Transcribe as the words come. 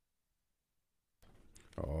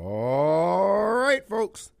All right,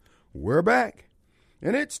 folks, we're back.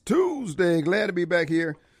 And it's Tuesday. Glad to be back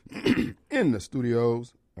here in the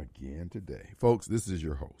studios again today. Folks, this is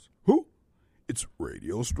your host. Who? It's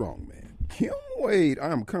Radio Strongman, Kim Wade.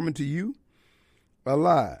 I'm coming to you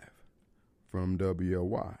alive from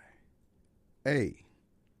WYAB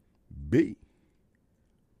 103.9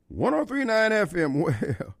 FM.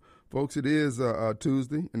 Well, folks, it is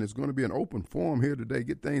Tuesday, and it's going to be an open forum here today.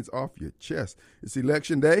 Get things off your chest. It's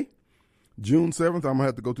Election Day, June 7th. I'm going to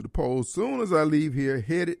have to go to the polls as soon as I leave here,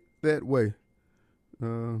 headed that way.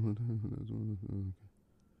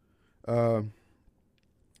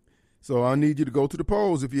 So I need you to go to the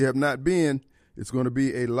polls if you have not been. It's going to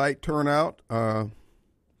be a light turnout. The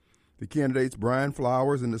candidates, Brian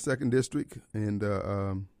Flowers in the 2nd District and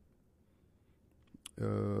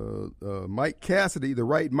Mike Cassidy, the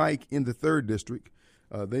right Mike in the 3rd District.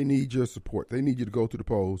 They need your support. They need you to go to the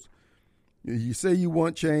polls. You say you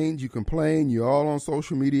want change, you complain, you're all on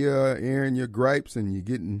social media airing your gripes, and you're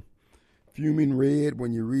getting fuming red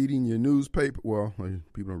when you're reading your newspaper. Well,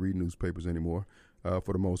 people don't read newspapers anymore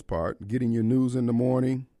for the most part. Getting your news in the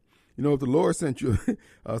morning. You know, if the Lord sent you,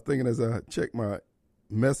 I was thinking as I checked my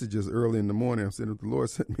messages early in the morning, I'm saying if the Lord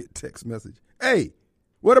sent me a text message, hey,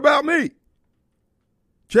 what about me?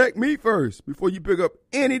 Check me first before you pick up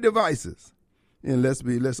any devices. And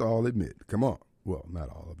let's all admit, come on. Well, not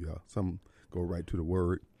all of y'all. Some go right to the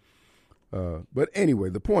word. But anyway,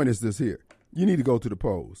 the point is this here. You need to go to the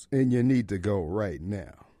polls, and you need to go right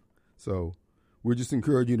now. So we're just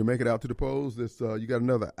encouraging you to make it out to the polls. You got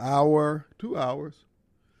another hour, 2 hours,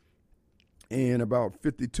 and about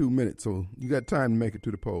 52 minutes. So you got time to make it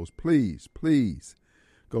to the polls. Please, please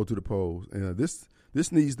go to the polls.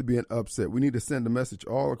 This needs to be an upset. We need to send a message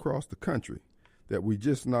all across the country that we're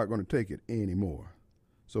just not going to take it anymore.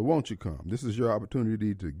 So won't you come? This is your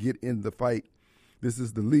opportunity to get in the fight. This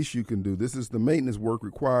is the least you can do. This is the maintenance work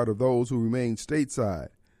required of those who remain stateside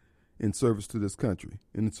in service to this country,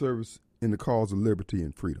 in service in the cause of liberty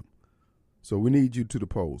and freedom. So we need you to the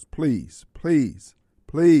polls. Please, please,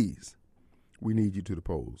 please, we need you to the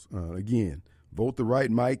polls. Again, vote the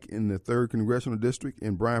right Mike in the 3rd Congressional District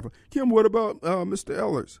in Brian. Kim, what about Mr.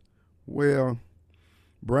 Ellers? Well,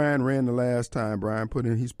 Brian ran the last time.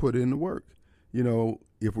 He's put in the work. You know,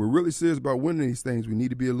 if we're really serious about winning these things, we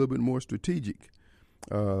need to be a little bit more strategic.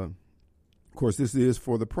 Of course, this is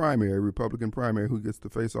for the primary, Republican primary, who gets to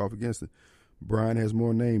face off against it. Brian has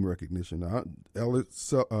more name recognition. Ron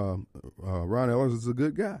Ellers is a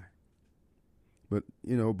good guy. But,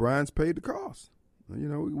 you know, Brian's paid the cost. You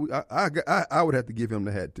know, I would have to give him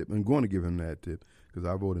the hat tip. I'm going to give him the hat tip because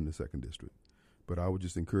I vote in the 2nd District. But I would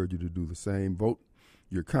just encourage you to do the same. Vote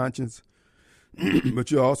your conscience.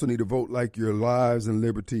 But you also need to vote like your lives and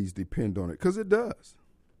liberties depend on it, because it does.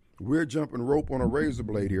 We're jumping rope on a razor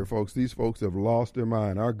blade here, folks. These folks have lost their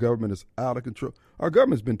mind. Our government is out of control. Our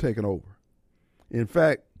government's been taken over. In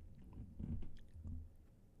fact,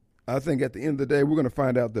 I think at the end of the day, we're going to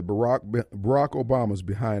find out that Barack Obama's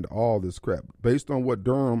behind all this crap. Based on what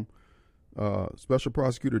Durham, Special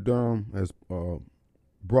Prosecutor Durham has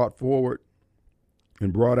brought forward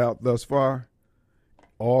and brought out thus far,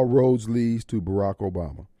 all roads leads to Barack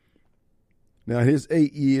Obama. Now, his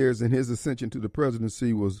 8 years and his ascension to the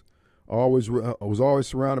presidency was always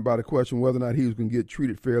surrounded by the question whether or not he was going to get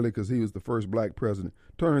treated fairly because he was the first black president.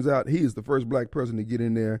 Turns out he is the first black president to get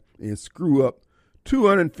in there and screw up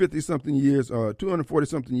 240-something years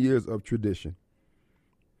of tradition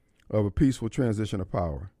of a peaceful transition of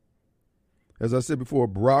power. As I said before,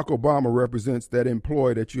 Barack Obama represents that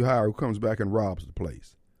employee that you hire who comes back and robs the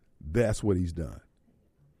place. That's what he's done.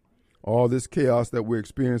 All this chaos that we're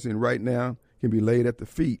experiencing right now can be laid at the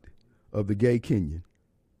feet of the gay Kenyan.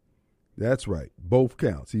 That's right. Both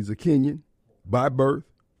counts. He's a Kenyan by birth,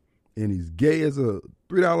 and he's gay as a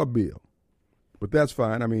 $3 bill. But that's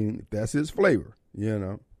fine. I mean, that's his flavor, you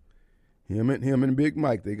know. Him and Big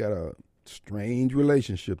Mike, they got a strange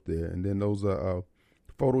relationship there. And then those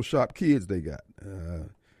Photoshop kids they got.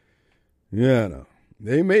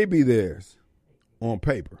 They may be theirs on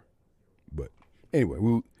paper. But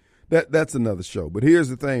anyway, that's another show. But here's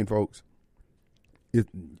the thing, folks.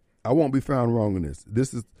 I won't be found wrong in this.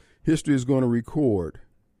 History is going to record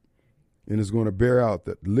and is going to bear out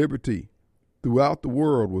that liberty throughout the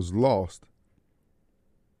world was lost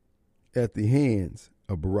at the hands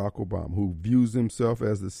of Barack Obama, who views himself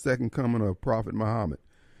as the second coming of Prophet Muhammad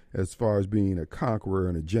as far as being a conqueror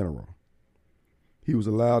and a general. He was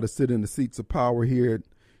allowed to sit in the seats of power here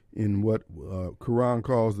in what Quran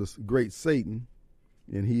calls the great Satan,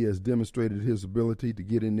 and he has demonstrated his ability to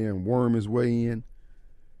get in there and worm his way in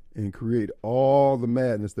and create all the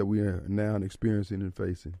madness that we are now experiencing and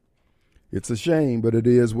facing. It's a shame, but it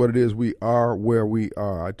is what it is. We are where we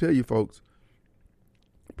are. I tell you, folks,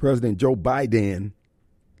 President Joe Biden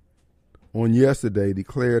on yesterday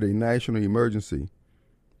declared a national emergency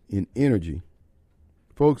in energy.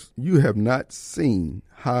 Folks, you have not seen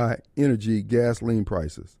high energy gasoline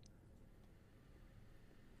prices.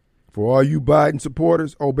 For all you Biden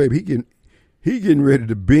supporters, oh baby, he getting ready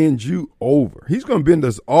to bend you over. He's going to bend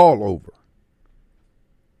us all over.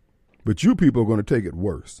 But you people are going to take it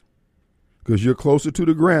worse because you're closer to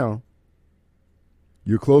the ground.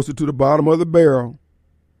 You're closer to the bottom of the barrel.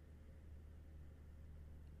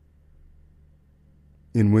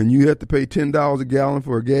 And when you have to pay $10 a gallon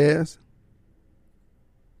for a gas,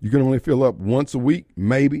 you can only fill up once a week,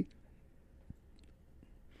 maybe.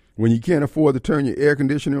 When you can't afford to turn your air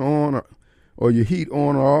conditioner on or your heat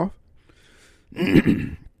on or off.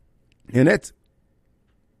 And that's,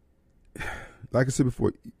 like I said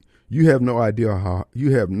before, you have no idea how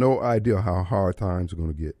hard times are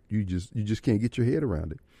going to get. You just can't get your head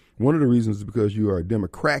around it. One of the reasons is because you are a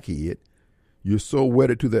Democrat head. You're so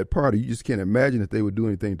wedded to that party, you just can't imagine that they would do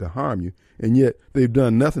anything to harm you, and yet they've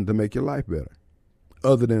done nothing to make your life better,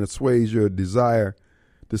 other than assuage your desire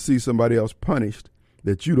to see somebody else punished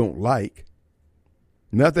that you don't like.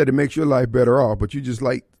 Not that it makes your life better off, but you just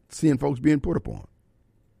like seeing folks being put upon.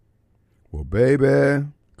 Well, baby,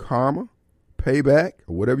 karma, payback,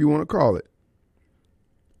 or whatever you want to call it,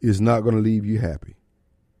 is not going to leave you happy.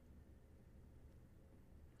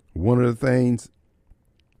 One of the things,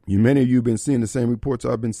 many of you have been seeing the same reports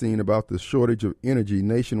I've been seeing about the shortage of energy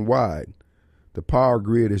nationwide. The power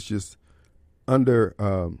grid is just under,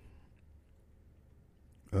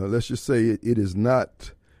 let's just say it is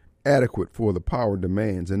not adequate for the power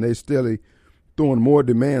demands. And they're steadily throwing more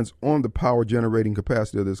demands on the power generating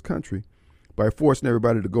capacity of this country by forcing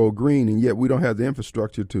everybody to go green. And yet we don't have the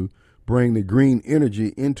infrastructure to bring the green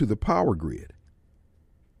energy into the power grid.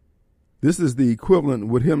 This is the equivalent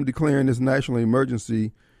with him declaring this national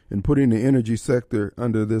emergency and putting the energy sector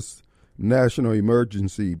under this national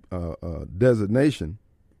emergency designation.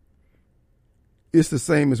 It's the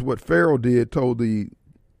same as what Pharaoh told the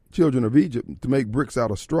children of Egypt to make bricks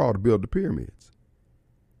out of straw to build the pyramids.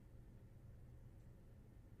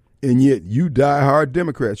 And yet you die-hard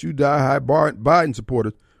Democrats, you die-hard Biden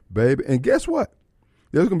supporters, baby. And guess what?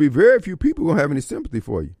 There's going to be very few people going to have any sympathy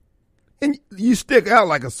for you. And you stick out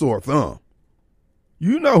like a sore thumb.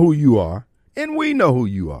 You know who you are, and we know who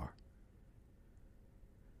you are.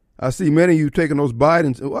 I see many of you taking those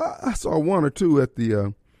Bidens. Well, I saw one or two at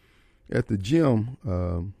the gym.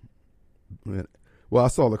 Well, I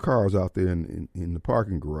saw the cars out there in the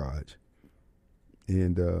parking garage.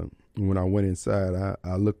 And when I went inside,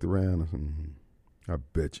 I looked around. And I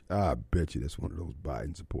bet you that's one of those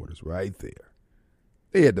Biden supporters right there.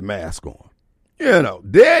 They had the mask on. You know,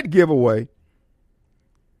 dead giveaway.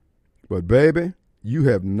 But, baby, you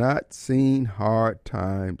have not seen hard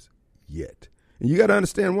times yet. And you got to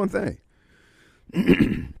understand one thing.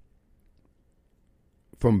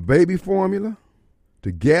 From baby formula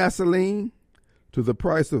to gasoline to the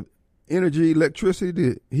price of energy, electricity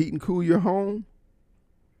to heat and cool your home,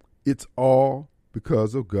 it's all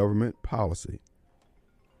because of government policy.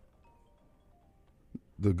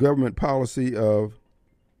 The government policy of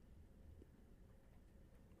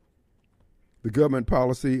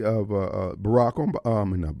Barack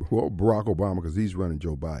Obama, because he's running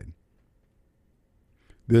Joe Biden.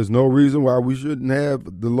 There's no reason why we shouldn't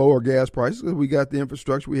have the lower gas prices. We got the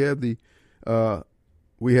infrastructure. We have the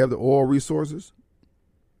oil resources,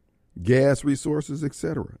 gas resources,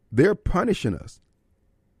 etc. They're punishing us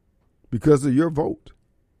because of your vote.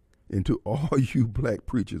 And to all you black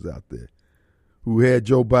preachers out there who had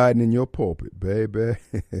Joe Biden in your pulpit, baby,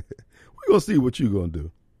 we're going to see what you're going to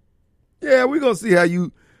do. Yeah, we're going to see how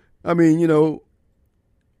we're going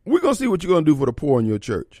to see what you're going to do for the poor in your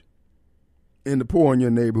church, and the poor in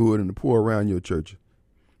your neighborhood, and the poor around your church.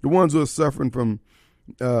 The ones who are suffering from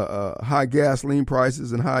high gasoline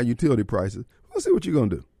prices and high utility prices. We'll see what you're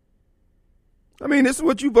going to do. I mean, this is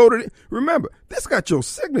what you voted in. Remember, this got your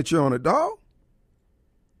signature on it, dog.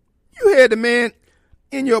 You had the man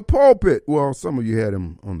in your pulpit. Well, some of you had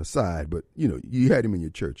him on the side, but, you had him in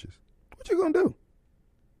your churches. What you going to do?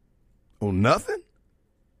 Oh, nothing?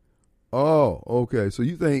 Oh, okay. So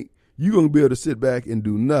you think you're going to be able to sit back and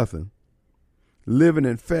do nothing, living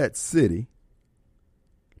in Fat City,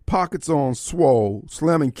 pockets on swole,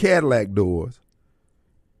 slamming Cadillac doors,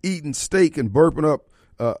 eating steak and burping up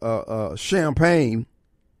champagne,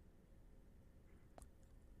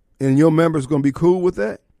 and your members going to be cool with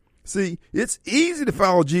that? See, it's easy to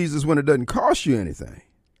follow Jesus when it doesn't cost you anything.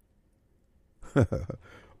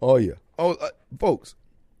 Oh, yeah. Oh, folks,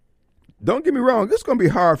 don't get me wrong. This is going to be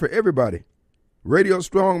hard for everybody. Radio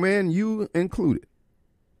Strongman, you included.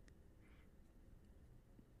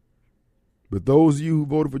 But those of you who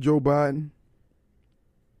voted for Joe Biden,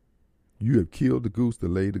 you have killed the goose that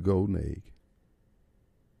laid the golden egg.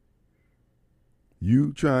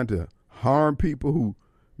 You trying to harm people who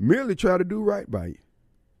merely try to do right by you.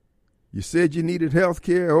 You said you needed health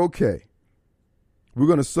care? Okay. We're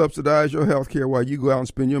going to subsidize your health care while you go out and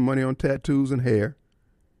spend your money on tattoos and hair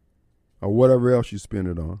or whatever else you spend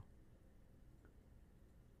it on.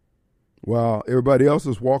 While everybody else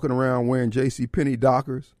is walking around wearing JCPenney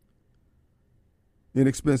Dockers,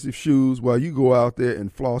 inexpensive shoes, while you go out there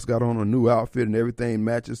and Floss got on a new outfit and everything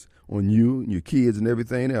matches on you and your kids and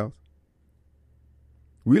everything else.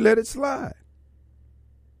 We let it slide.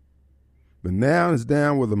 But now it's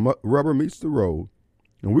down where the rubber meets the road,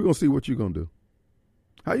 and we're going to see what you're going to do.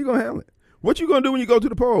 How you going to handle it? What you going to do when you go to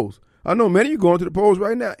the polls? I know many of you going to the polls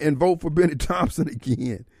right now and vote for Benny Thompson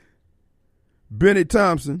again. Benny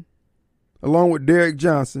Thompson, along with Derek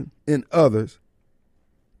Johnson and others,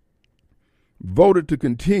 voted to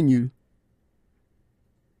continue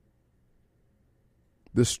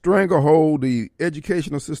the stranglehold the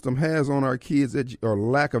educational system has on our kids' or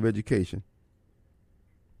lack of education.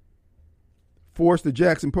 Forced the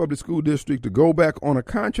Jackson Public School District to go back on a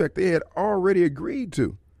contract they had already agreed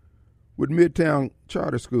to with Midtown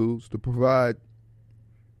Charter Schools to provide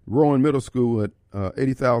Rowan Middle School at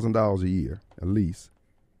 $80,000 a year, at least.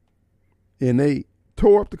 And they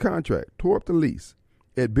tore up the contract, tore up the lease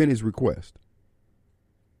at Benny's request.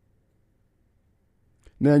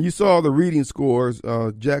 Now, you saw the reading scores.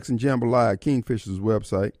 Jackson Jambalaya, Kingfisher's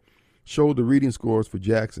website, showed the reading scores for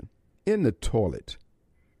Jackson in the toilet.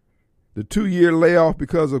 The 2-year layoff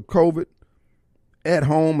because of COVID,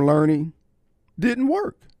 at-home learning, didn't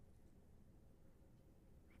work.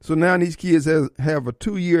 So now these kids have a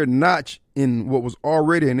 2-year notch in what was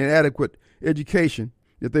already an inadequate education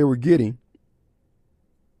that they were getting.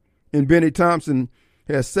 And Benny Thompson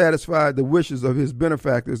has satisfied the wishes of his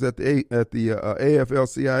benefactors at the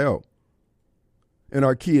AFL-CIO. And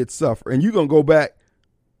our kids suffer. And you're going to go back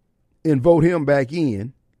and vote him back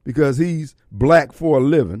in because he's black for a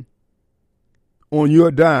living on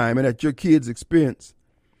your dime and at your kids' expense.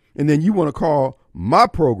 And then you want to call my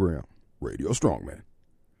program Radio Strongman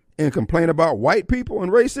and complain about white people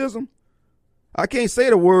and racism? I can't say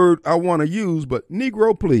the word I want to use, but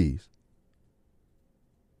Negro, please.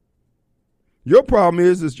 Your problem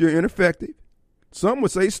is you're ineffective. Some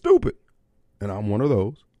would say stupid, and I'm one of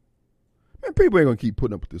those. Man, people ain't going to keep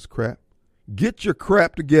putting up with this crap. Get your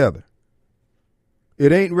crap together.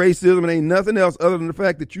 It ain't racism. It ain't nothing else other than the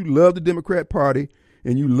fact that you love the Democrat Party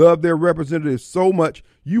and you love their representatives so much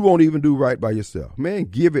you won't even do right by yourself. Man,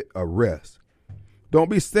 give it a rest. Don't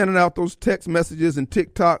be sending out those text messages and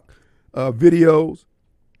TikTok videos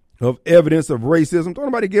of evidence of racism. Don't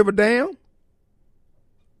nobody give a damn.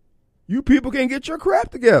 You people can't get your crap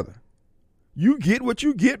together. You get what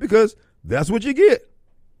you get because that's what you get.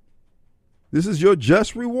 This is your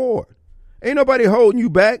just reward. Ain't nobody holding you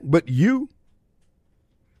back but you.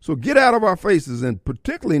 So get out of our faces, and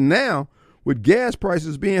particularly now with gas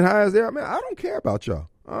prices being high as they are, man, I don't care about y'all.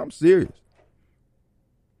 I'm serious.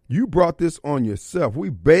 You brought this on yourself. We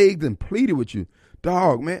begged and pleaded with you.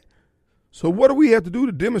 Dog, man. So what do we have to do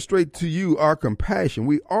to demonstrate to you our compassion?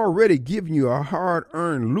 We already given you our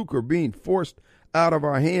hard-earned lucre being forced out of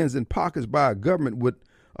our hands and pockets by a government with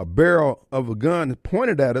a barrel of a gun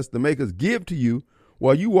pointed at us to make us give to you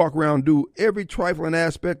while you walk around and do every trifling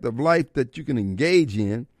aspect of life that you can engage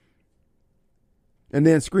in and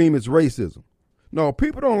then scream it's racism. No,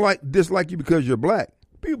 people don't dislike you because you're black.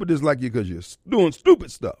 People dislike you because you're doing stupid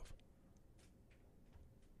stuff.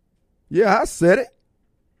 Yeah, I said it.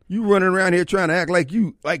 You running around here trying to act like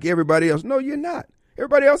you like everybody else. No, you're not.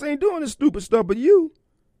 Everybody else ain't doing this stupid stuff but you.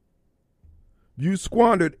 You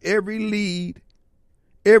squandered every lead,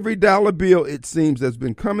 every dollar bill, it seems, that's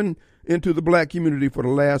been coming into the black community for the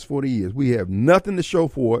last 40 years. We have nothing to show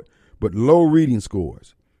for it but low reading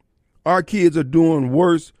scores. Our kids are doing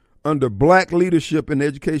worse under black leadership in the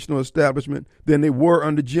educational establishment than they were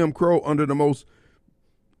under Jim Crow, under the most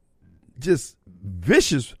just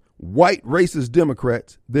vicious white racist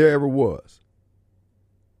Democrats there ever was.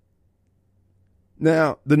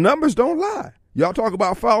 Now, the numbers don't lie. Y'all talk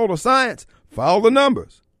about follow the science, follow the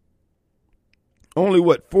numbers. Only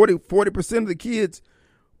 40% of the kids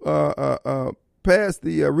passed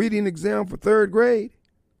the reading exam for third grade?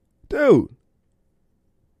 Dude.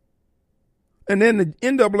 And then the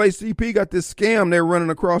NAACP got this scam they're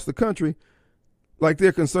running across the country. like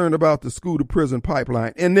they're concerned about the school to prison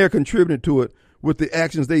pipeline, and they're contributing to it with the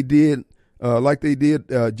actions they did, like they did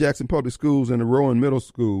Jackson Public Schools and the Rowan Middle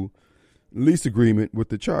School lease agreement with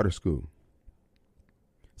the charter school.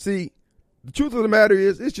 See, the truth of the matter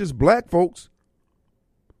is, it's just black folks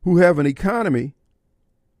who have an economy,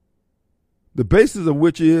 the basis of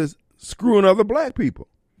which is screwing other black people.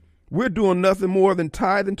 We're doing nothing more than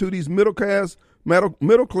tithing to these middle class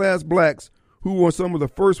blacks who were some of the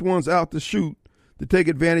first ones out to shoot, to take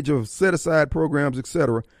advantage of set-aside programs,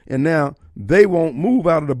 etc. And now they won't move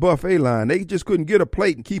out of the buffet line. They just couldn't get a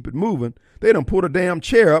plate and keep it moving. They done put a damn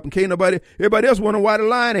chair up and everybody else wondering why the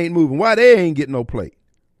line ain't moving, why they ain't getting no plate.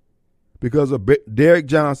 Because of Derek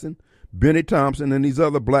Johnson, Benny Thompson, and these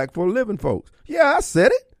other black for a living folks. Yeah, I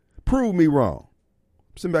said it. Prove me wrong.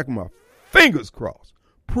 I'm sitting back with my fingers crossed.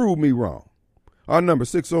 Prove me wrong. Our number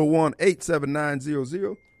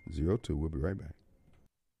 601-879-0002. We'll be right back.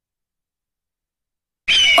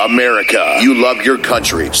 America, you love your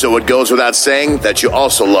country, so it goes without saying that you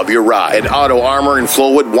also love your ride. And Auto Armor in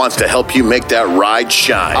Flowood wants to help you make that ride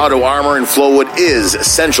shine. Auto Armor in Flowood is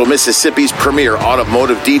Central Mississippi's premier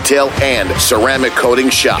automotive detail and ceramic coating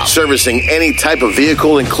shop, servicing any type of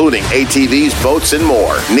vehicle, including ATVs, boats, and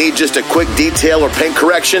more. Need just a quick detail or paint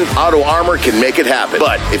correction? Auto Armor can make it happen.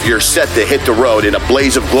 But if you're set to hit the road in a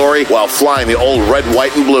blaze of glory while flying the old red,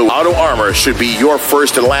 white, and blue, Auto Armor should be your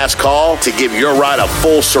first and last call to give your ride a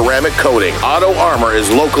full ceramic coating. Auto Armor is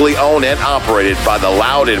locally owned and operated by the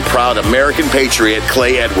loud and proud American patriot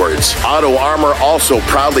Clay Edwards. Auto Armor also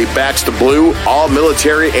proudly backs the blue, all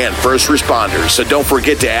military, and first responders. So don't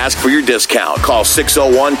forget to ask for your discount. Call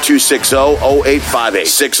 601-260-0858.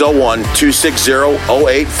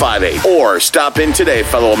 601-260-0858. Or stop in today,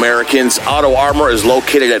 fellow Americans. Auto Armor is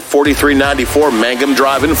located at 4394 Mangum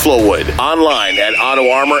Drive in Flowood. Online at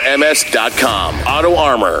AutoArmorMS.com. Auto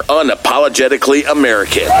Armor, unapologetically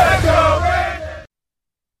American.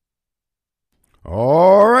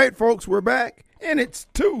 All right, folks, we're back, and it's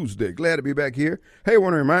Tuesday. Glad to be back here. Hey, I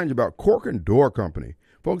want to remind you about Corcoran Door Company.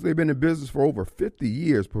 Folks, they've been in business for over 50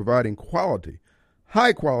 years providing quality,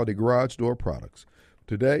 high-quality garage door products.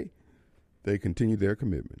 Today, they continue their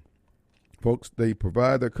commitment. Folks, they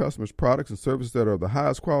provide their customers products and services that are of the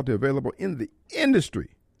highest quality available in the industry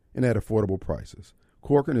and at affordable prices.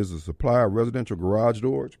 Corcoran is a supplier of residential garage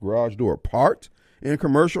doors, garage door parts, and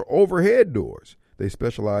commercial overhead doors. They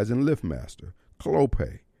specialize in LiftMaster,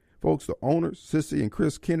 Clopay. Folks, the owners, Sissy and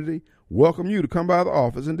Chris Kennedy, welcome you to come by the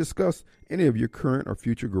office and discuss any of your current or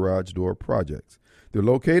future garage door projects. They're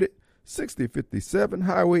located 6057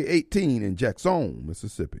 Highway 18 in Jackson,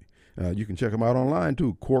 Mississippi. You can check them out online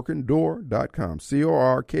too, corkerndoor.com,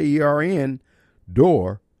 CORKERN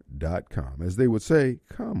door.com. As they would say,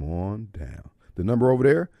 come on down. The number over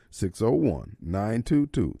there,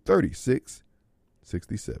 601-922-3667.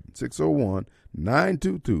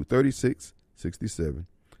 601-922-3667.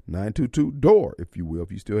 922-DOOR, if you will.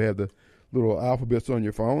 If you still have the little alphabets on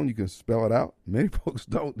your phone, you can spell it out. Many folks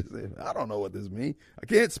don't. They say, I don't know what this means. I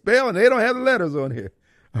can't spell, and they don't have the letters on here.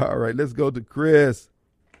 All right, let's go to Chris.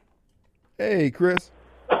 Hey, Chris.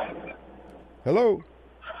 Hello.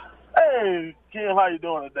 Hey, Kim, how you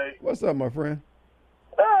doing today? What's up, my friend?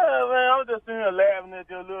 Man, I'm just in here laughing at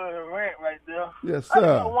your little rant right there. Yes, I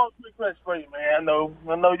sir. got one quick question for you, man. I know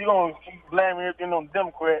you're going to keep blaming everything on the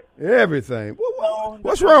Democrats. Everything.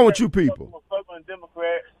 What's wrong with you people?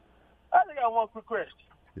 Democrats. I just got one quick question.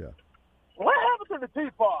 Yeah. What happened to the Tea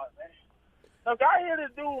Party, man? Look, I hear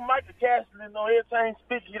this dude, Michael Cassidy, every time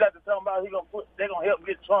speech he like to talk about they're going to help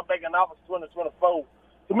get Trump back in office 2024.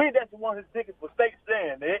 To me, that's one of his biggest mistakes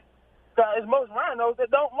saying that. Because it's most rhinos that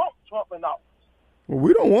don't want Trump in office. Well,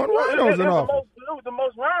 we don't want rhinos in office. It was the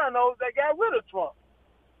most rhinos that got rid of Trump.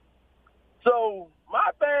 So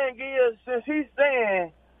my thing is, since he's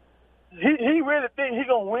saying he really think he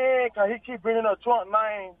gonna win because he keep bringing up Trump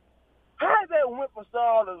name, how is that went for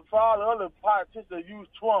all the other politicians that use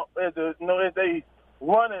Trump as as they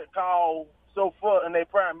run it call so far in their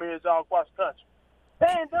primaries all across the country? They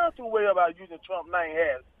ain't done too well about using Trump name,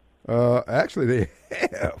 has it? Actually, they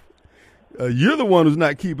have. You're the one who's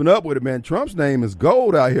not keeping up with it, man. Trump's name is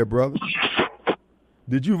gold out here, brother.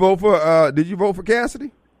 Did you vote for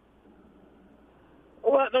Cassidy?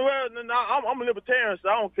 Well, I'm a libertarian, so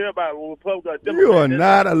I don't care about Republican. You are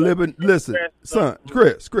not a libertarian. Listen, son,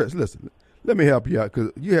 Chris, listen. Let me help you out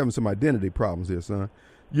because you're having some identity problems here, son.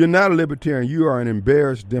 You're not a libertarian. You are an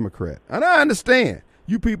embarrassed Democrat, and I understand.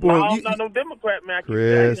 You people, I'm not no Democrat, man.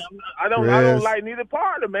 Chris, I don't like neither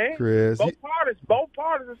party, man. Chris, both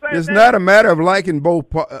parties the same. It's thing. not a matter of liking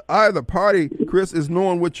either party. Chris, is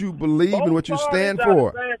knowing what you believe and what you stand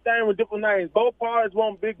for. The same thing with different names. Both parties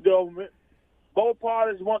want big government. Both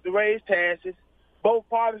parties want to raise taxes. Both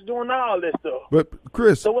parties doing all this stuff. But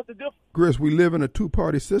Chris, so what's the difference? Chris, we live in a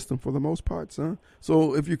two-party system for the most part, son.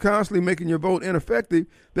 So if you're constantly making your vote ineffective,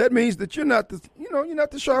 that means that you're not the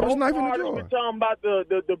sharpest knife in the drawer. We're talking about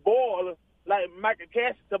the border, like Michael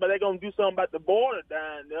Cassidy said, they're gonna do something about the border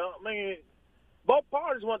down there. I mean, both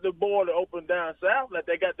parties want the border open down south, like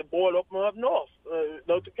they got the border open up north,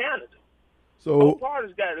 to Canada. So both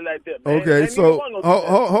parties got it like that, man. Okay, so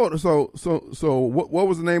hold on. So what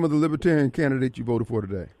was the name of the Libertarian candidate you voted for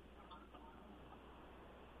today?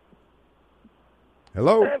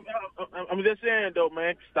 Hello? I'm just saying, though,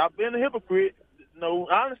 man, stop being a hypocrite. No,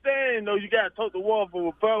 I understand, you got to tote the war for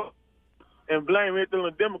Republicans and blame everything on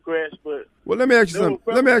the Democrats, but... Well, let me ask you something.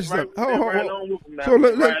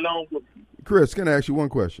 Hold. Chris, can I ask you one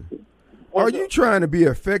question? Are you trying to be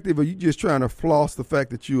effective, or you just trying to floss the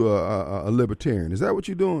fact that you are a libertarian? Is that what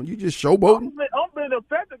you're doing? You just showboating? I'm being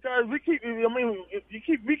effective because we keep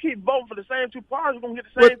voting for the same two parties, we're gonna get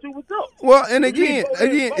the same two results. Well, and again,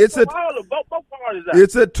 it's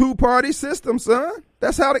a two-party system, son.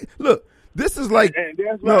 That's how they look. This is like, and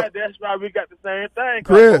that's why we got the same thing.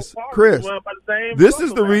 Chris, this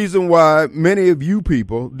is the reason why many of you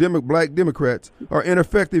people, black Democrats, are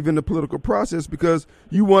ineffective in the political process, because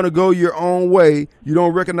you want to go your own way. You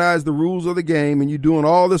don't recognize the rules of the game, and you're doing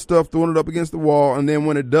all this stuff, throwing it up against the wall, and then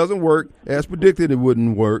when it doesn't work, as predicted it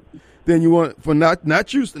wouldn't work, then you want, for not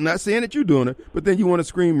saying that you're doing it, but then you want to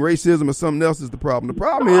scream racism or something else is the problem. The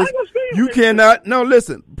problem is you cannot. No,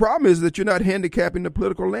 listen. The problem is that you're not handicapping the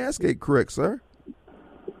political landscape correct, sir.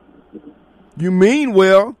 You mean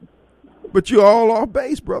well, but you're all off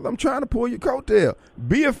base, brother. I'm trying to pull your coattail.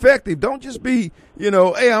 Be effective. Don't just be,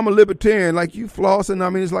 hey, I'm a libertarian, like you flossing. I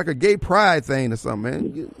mean, it's like a gay pride thing or something,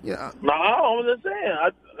 man. Yeah. No, I'm just saying.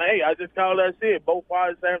 I just call that shit. Both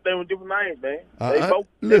parties, same thing with different names, man. They both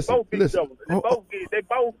beat each other.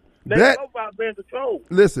 They both out being controlled.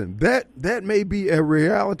 Listen, that may be a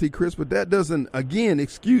reality, Chris, but that doesn't, again,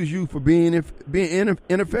 excuse you for being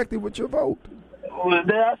ineffective with your vote. Well,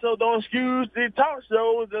 they also don't excuse the talk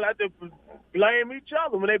shows that like to blame each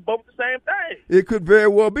other when they both the same thing. It could very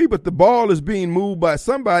well be, but the ball is being moved by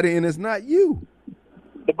somebody, and it's not you.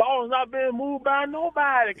 The ball is not being moved by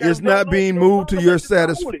nobody. It's not being moved to your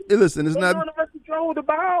satisfaction. Listen, it's not. None of us control the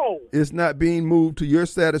ball. It's not being moved to your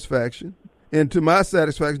satisfaction, and to my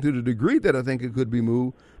satisfaction, to the degree that I think it could be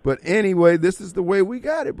moved. But anyway, this is the way we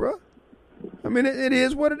got it, bro. I mean, it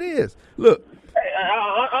is what it is. Look.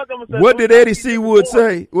 What did Eddie C. Wood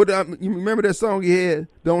say? You remember that song he had?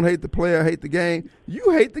 Don't hate the player, hate the game.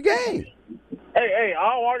 You hate the game. Hey,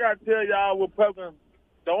 all I got to tell y'all with Republicans,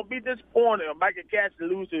 don't be disappointed if Michael Cassidy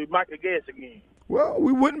lose to Michael Guest again. Well,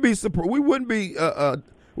 we wouldn't be surprised. We wouldn't be.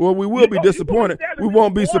 Well, we will be disappointed. We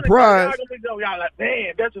won't be surprised. Y'all like,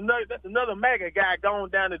 man, that's another MAGA guy going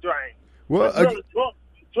down the drain. Well,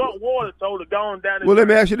 Trump water told her going down the drain. Well, let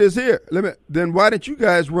me ask you this here. Then why didn't you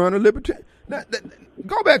guys run a libertarian? Now,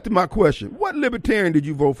 go back to my question. What libertarian did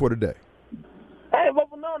you vote for today? I ain't vote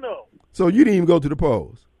for none of them. So you didn't even go to the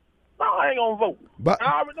polls? No, I ain't going to vote.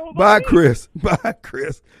 Bye, Chris. Bye,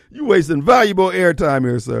 Chris. You wasting valuable airtime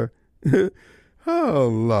here, sir. Oh,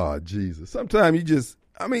 Lord Jesus. Sometimes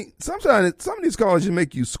sometimes some of these callers just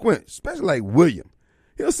make you squint, especially like William.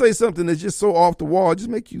 He'll say something that's just so off the wall, just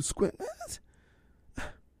make you squint.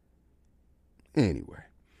 Anyway.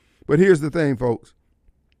 But here's the thing, folks.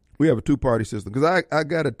 We have a two-party system. Because I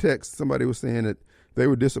got a text. Somebody was saying that they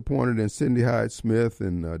were disappointed in Cindy Hyde-Smith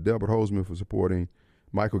and Delbert Hosemann for supporting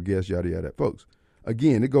Michael Guest, yada, yada. Folks,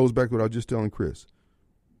 again, it goes back to what I was just telling Chris.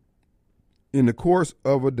 In the course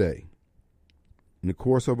of a day, in the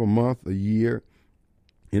course of a month, a year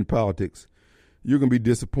in politics, you're going to be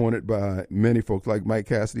disappointed by many folks. Like Mike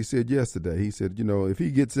Cassidy said yesterday. He said, if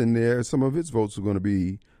he gets in there, some of his votes are going to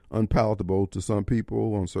be unpalatable to some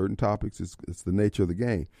people on certain topics. It's the nature of the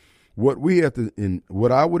game. What we have to, and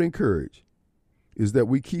what I would encourage, is that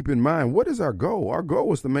we keep in mind, what is our goal? Our goal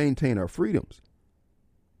was to maintain our freedoms.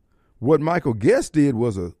 What Michael Guest did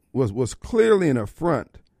was clearly an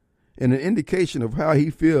affront and an indication of how he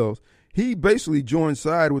feels. He basically joined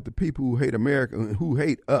side with the people who hate America and who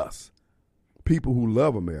hate us, people who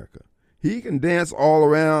love America. He can dance all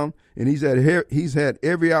around, and he's had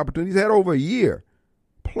every opportunity. He's had over a year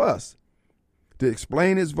plus to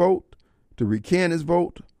explain his vote, to recant his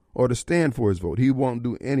vote, or to stand for his vote. He won't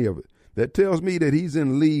do any of it. That tells me that he's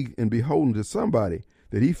in league and beholden to somebody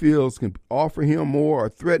that he feels can offer him more or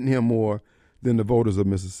threaten him more than the voters of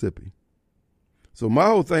Mississippi. So my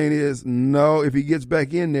whole thing is, no, if he gets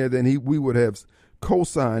back in there, then we would have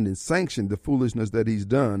co-signed and sanctioned the foolishness that he's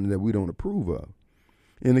done and that we don't approve of.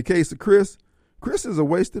 In the case of Chris, Chris is a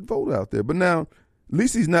wasted vote out there. But now, at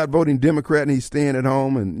least he's not voting Democrat and he's staying at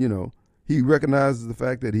home and, he recognizes the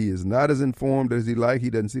fact that he is not as informed as he like. He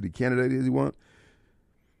doesn't see the candidate as he wants.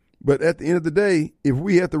 But at the end of the day, if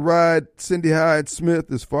we have to ride Cindy Hyde Smith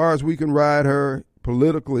as far as we can ride her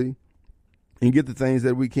politically and get the things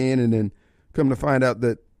that we can, and then come to find out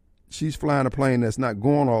that she's flying a plane that's not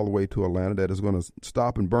going all the way to Atlanta, that is going to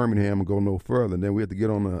stop in Birmingham and go no further, and then we have to get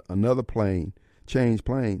on another plane, change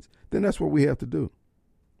planes, then that's what we have to do.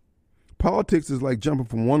 Politics is like jumping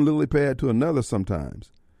from one lily pad to another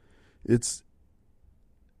sometimes. It's,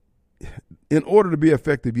 in order to be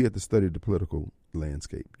effective, you have to study the political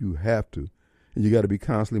landscape. You have to. And you got to be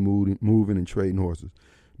constantly moving and trading horses.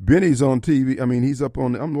 Benny's on TV. I mean, he's up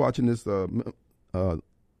on, I'm watching this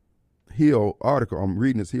Hill article. I'm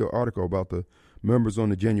reading this Hill article about the members on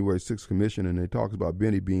the January 6th commission, and it talks about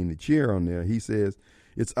Benny being the chair on there. He says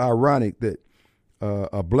it's ironic that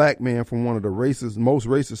a black man from one of the most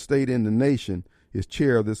racist state in the nation is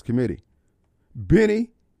chair of this committee. Benny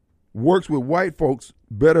works with white folks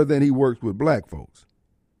better than he works with black folks.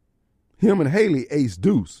 Him and Haley ace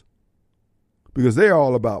deuce because they're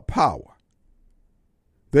all about power.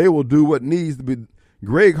 They will do what needs to be.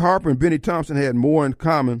 Greg Harper and Benny Thompson had more in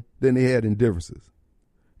common than they had in differences.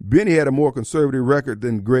 Benny had a more conservative record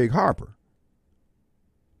than Greg Harper.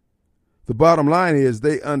 The bottom line is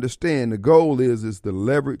they understand the goal is to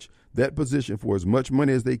leverage that position for as much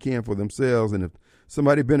money as they can for themselves. And if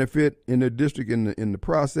somebody benefit in their district in the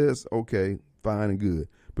process, okay, fine and good.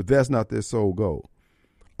 But that's not their sole goal.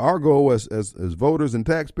 Our goal as voters and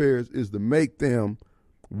taxpayers is to make them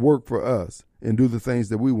work for us and do the things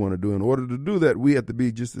that we want to do. In order to do that, we have to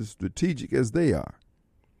be just as strategic as they are.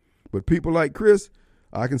 But people like Chris,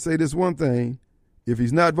 I can say this one thing. If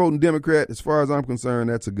he's not voting Democrat, as far as I'm concerned,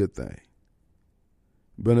 that's a good thing.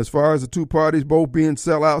 But as far as the two parties both being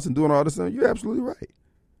sellouts and doing all this stuff, you're absolutely right.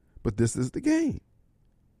 But this is the game.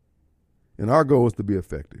 And our goal is to be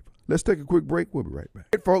effective. Let's take a quick break. We'll be right back.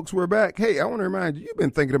 Hey, folks, we're back. Hey, I want to remind you, you've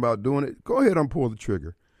been thinking about doing it. Go ahead and pull the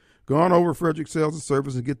trigger. Go on over to Frederick Sales and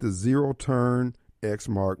Service and get the zero-turn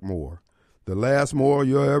Exmark mower. The last mower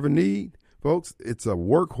you'll ever need, folks, it's a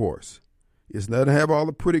workhorse. It's not to have all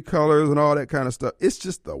the pretty colors and all that kind of stuff. It's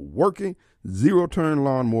just a working zero-turn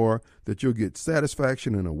lawnmower that you'll get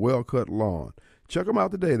satisfaction in a well-cut lawn. Check them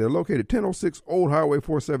out today. They're located 1006 Old Highway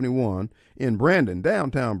 471 in Brandon,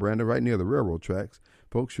 downtown Brandon, right near the railroad tracks.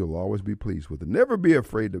 Folks, you'll always be pleased with it. Never be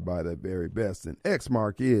afraid to buy that very best. And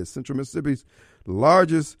Exmark is Central Mississippi's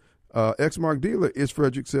largest Exmark dealer is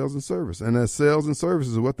Frederick Sales and Service. And that sales and service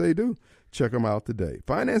is what they do. Check them out today.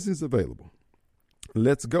 Financing is available.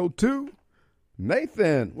 Let's go to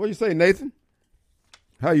Nathan. What do you say, Nathan?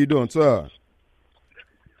 How you doing, sir?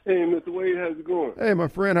 Hey, Mr. Wade, how's it going? Hey, my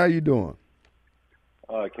friend, how you doing?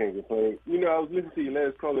 I can't complain. I was listening to your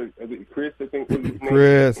last caller, Chris, I think. Was his name?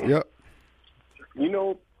 Chris, yep.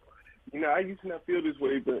 I used to not feel this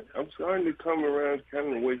way, but I'm starting to come around kind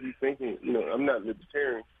of the way he's thinking. I'm not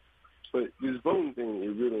libertarian, but this voting thing, it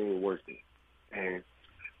really ain't working. And,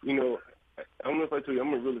 I don't know if I told you,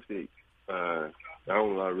 I'm a real estate. I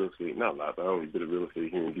own a lot of real estate. Not a lot, but I own a bit of real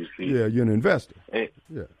estate here in D.C. Yeah, you're an investor. And,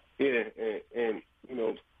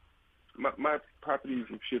 my properties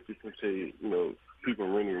have shifted from, say, people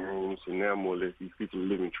renting rooms, and now more or less these people are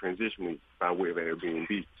living transitionally by way of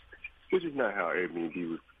Airbnb, which is not how Airbnb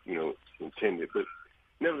was, intended. But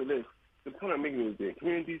nevertheless, the point I'm making is that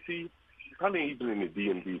here in D.C., probably even in the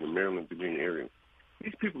DMV, the Maryland, Virginia area,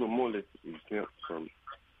 these people are more or less exempt from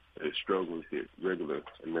the struggles that regular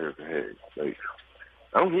America has. Like,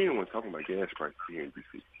 I don't hear anyone talking about gas prices here in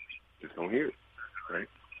D.C. Just don't hear it, right?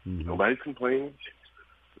 Mm-hmm. Nobody's complaining.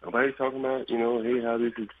 Nobody's talking about, hey, how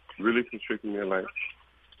this is really constricting their life.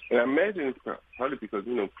 And I imagine it's probably because,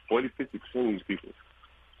 40, 50% of these people,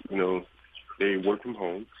 they work from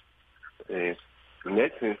home. And in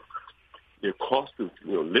that sense, their cost of,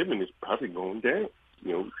 living is probably going down.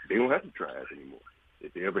 They don't have to drive anymore.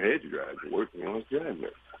 If they ever had to drive to work, they don't have to drive now.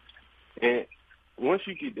 And once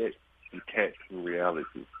you get that detached from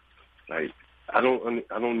reality, like, I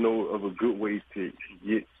don't know of a good way to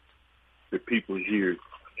get the people here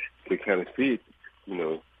to kind of see it, in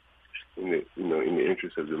the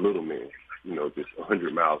interest of the little man, just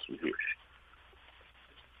 100 miles from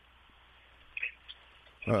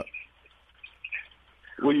here.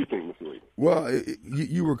 What do you think, Mr. Wade? Well,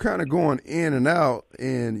 you were kind of going in and out,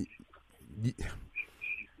 and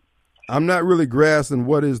I'm not really grasping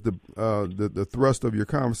what is the thrust of your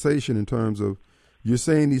conversation in terms of you're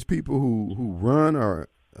saying these people who run or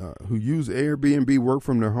who use Airbnb work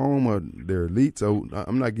from their home or they're elites. So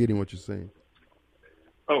I'm not getting what you're saying.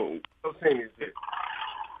 Oh, what I'm saying is that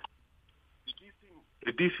these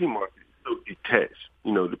the D.C. market is so detached.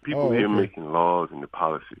 You know, the people here making laws and the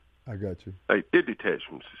policy. I got you. Like, they're detached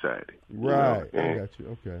from society. Right. I got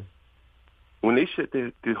you. Okay. When they shut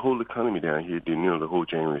the whole economy down here, you know, the whole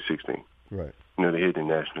January 16th. Right. You know, they had the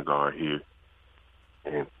National Guard here.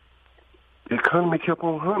 And the economy kept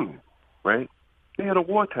on humming, right? They had a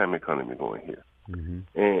wartime economy going here. Mm-hmm.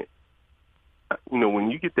 And, you know,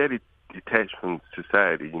 when you get that detached from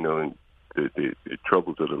society, you know, and the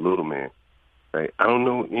troubles of the little man, right? I don't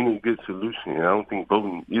know any good solution. I don't think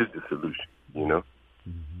voting is the solution, you know?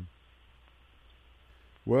 Mm-hmm.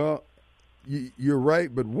 Well, you're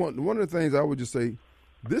right, but one of the things I would just say,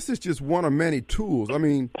 this is just one of many tools. I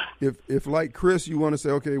mean, if like Chris, you want to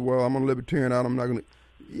say, okay, well, I'm a libertarian, I'm not going to,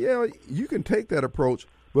 yeah, you can take that approach,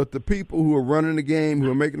 but the people who are running the game,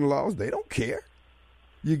 who are making the laws, they don't care.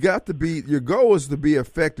 You got to be, your goal is to be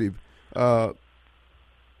effective. If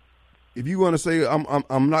you want to say,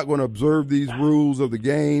 I'm not going to observe these rules of the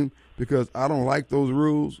game because I don't like those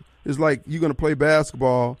rules, it's like you're going to play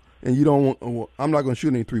basketball and you don't want, I'm not going to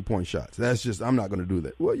shoot any 3-point shots. That's just, I'm not going to do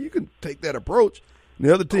that. Well, you can take that approach. And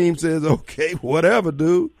the other team says, okay, whatever,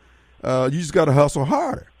 dude. You just got to hustle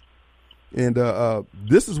harder. And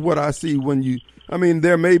this is what I see when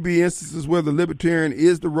there may be instances where the libertarian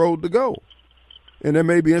is the road to go. And there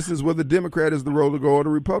may be instances where the Democrat is the road to go or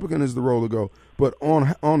the Republican is the road to go. But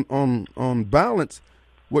on balance,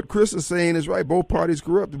 what Chris is saying is right. Both parties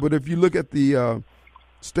corrupt. But if you look at the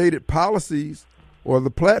stated policies or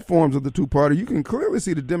the platforms of the two parties, you can clearly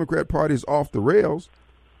see the Democrat Party is off the rails.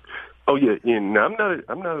 Oh yeah, and I'm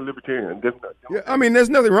not a libertarian. I'm definitely not. Yeah, I mean, there's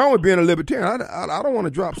nothing wrong with being a libertarian. I don't want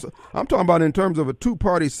to drop. I'm talking about in terms of a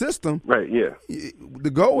two-party system. Right. Yeah.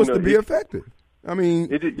 The goal is to be effective. I mean,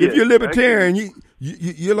 if you're libertarian,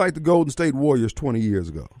 you're like the Golden State Warriors 20 years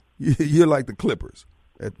ago. You're like the Clippers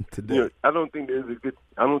today. You know, I don't think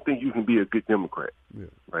you can be a good Democrat. Yeah.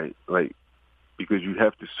 Right. Like, because you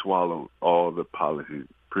have to swallow all the policies,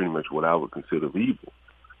 pretty much what I would consider evil,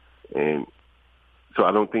 and so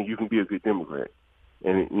I don't think you can be a good Democrat.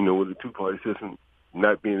 And you know, with the two-party system,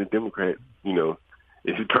 not being a Democrat, you know,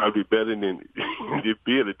 it's probably better than just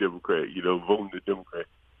being a Democrat. You know, voting a Democrat,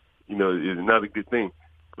 you know, is not a good thing.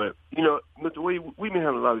 But you know, Mr. Wade, we've been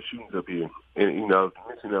having a lot of shootings up here, and you know, I was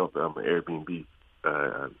mentioning out an Airbnb.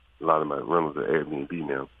 A lot of my rentals are Airbnb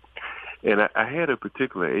now, and I had a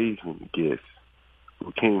particular Asian guest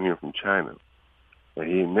who came here from China, and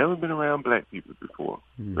he had never been around black people before,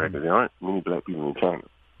 mm-hmm. right? Because there aren't many black people in China,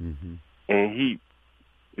 mm-hmm. and he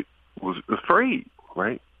was afraid,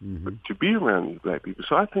 right, mm-hmm. to be around these black people.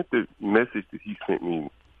 So I think the message that he sent me,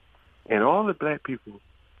 and all the black people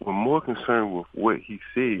were more concerned with what he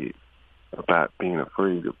said about being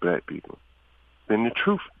afraid of black people than the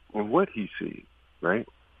truth in what he said, right?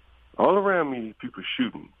 All around me, people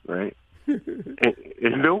shooting, right?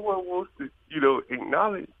 and no one wants to, you know,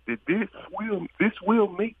 acknowledge that this will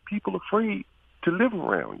make people afraid to live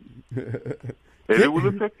around you, and it will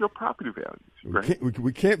affect your property values. Right?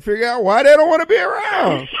 We can't figure out why they don't want to be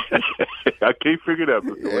around. I can't figure it out.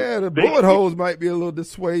 Yeah, the bullet holes might be a little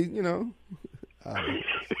dissuade, you know.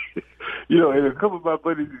 You know, and a couple of my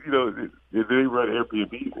buddies, you know, they run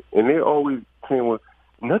Airbnb, and they're always saying, "Well,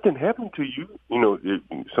 nothing happened to you." You know,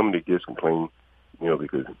 some of the guests complain, you know,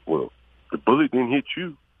 because the bullet didn't hit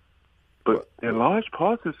you. But there are large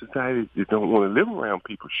parts of society that don't want to live around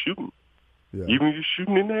people shooting, even just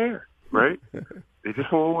shooting in the air, right? They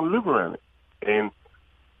just don't want to live around it. And,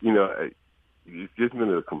 you know, it's just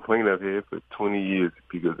been a complaint I've had for 20 years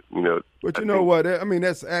because, you know. But you know what? I mean,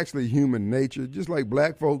 that's actually human nature. Just like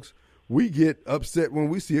black folks, we get upset when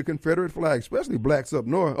we see a Confederate flag, especially blacks up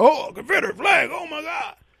north. Oh, a Confederate flag, oh, my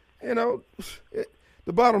God. You know,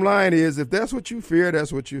 the bottom line is if that's what you fear,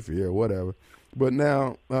 that's what you fear, whatever. But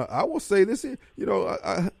now, I will say this, you know,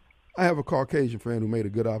 I have a Caucasian friend who made a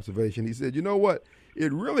good observation. He said, you know what?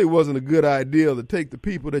 It really wasn't a good idea to take the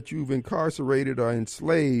people that you've incarcerated or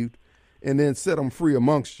enslaved and then set them free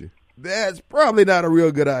amongst you. That's probably not a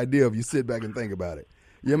real good idea if you sit back and think about it.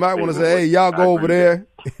 You might want to say, hey, y'all go over there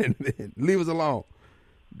and leave us alone.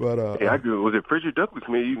 But I agree. Was it Frederick Douglass?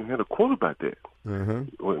 Maybe even had a quote about that. Uh-huh.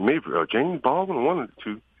 Maybe James Baldwin, one of the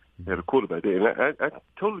two, had a quote about that. And I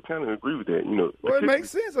totally kind of agree with that. You know, well, it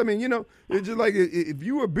makes sense. I mean, you know, it's just like if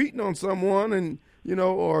you were beating on someone and, you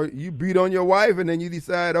know, or you beat on your wife and then you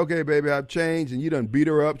decide, okay, baby, I've changed, and you done beat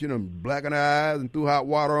her up, you done blackened her eyes and threw hot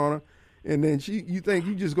water on her, and then you think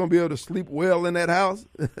you just going to be able to sleep well in that house,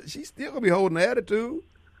 she's still going to be holding an attitude.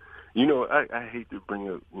 You know, I hate to bring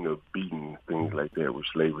up, you know, beating, things like that with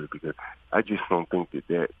slavery, because I just don't think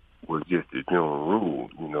that was just a general rule.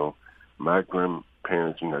 You know, my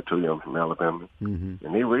grandparents, you know, I told you I'm from Alabama, mm-hmm.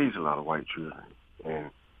 and they raised a lot of white children. And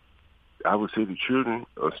I would say the children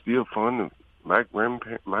are still fond of my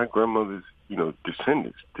grandmother's,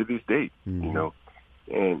 descendants to this day, and,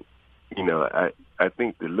 I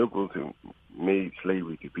think the liberals have made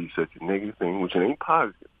slavery to be such a negative thing, which it ain't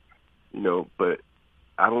positive, but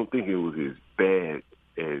I don't think it was as bad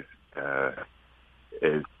as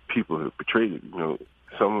people have portrayed it,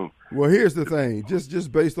 Well, here's the thing.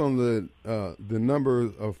 Just based on the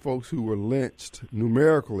number of folks who were lynched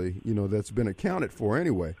numerically, that's been accounted for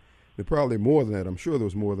anyway. There's probably more than that. I'm sure there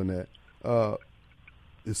was more than that.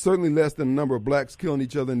 It's certainly less than the number of blacks killing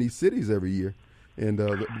each other in these cities every year. And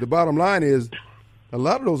the bottom line is, a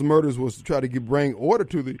lot of those murders was to try to bring order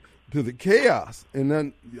to the chaos. And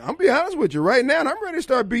then I'm be honest with you right now, and I'm ready to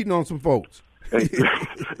start beating on some folks. Hey,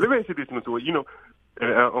 let me ask you this, Mr. Wade. And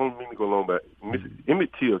I don't mean to go long, but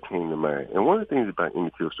Emmett Till came to mind. And one of the things about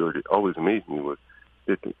Emmett Till's story that always amazed me was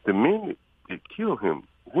that the men that killed him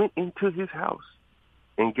went into his house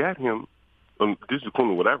and got him, this is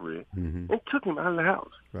according to what I read, and took him out of the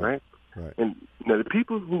house, right? And now the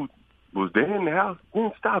people who was there in the house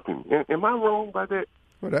didn't stop him. Am I wrong by that?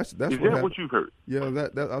 Well, that's is that what you heard? Yeah,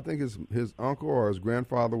 that I think his uncle or his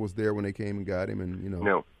grandfather was there when they came and got him, and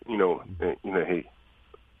Now, hey,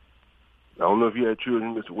 I don't know if you had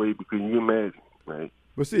children, Mr. Wade, because you imagine, right?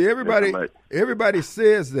 But see, everybody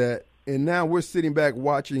says that, and now we're sitting back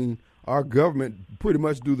watching our government pretty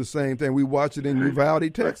much do the same thing. We watch it in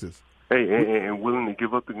Uvalde, Texas. Hey, and willing to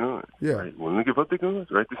give up the guns. Yeah. Right? Willing to give up the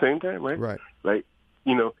guns, right? At the same time, right? Right. Like,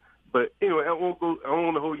 but anyway, I don't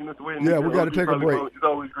want to hold you, Mr. Wade. Yeah, we got to take a break. It's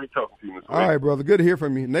always great talking to you, Mr. Wade. All right, brother. Good to hear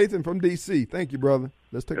from you. Nathan from D.C. Thank you, brother.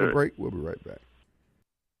 Let's take a break. We'll be right back.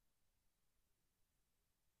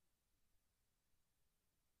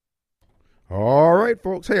 All right,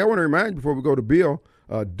 folks. Hey, I want to remind you before we go to Bill,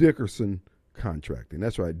 Dickerson Contracting.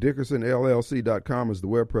 That's right. DickersonLLC.com is the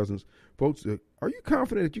web presence. Folks, are you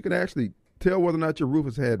confident that you can actually tell whether or not your roof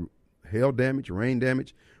has had hail damage, rain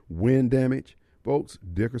damage, wind damage? Folks,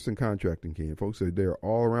 Dickerson Contracting can. Folks, they're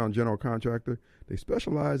all-around general contractor. They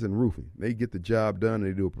specialize in roofing. They get the job done.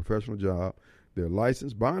 They do a professional job. They're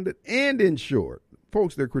licensed, bonded, and insured.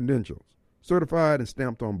 Folks, they're credentials, certified and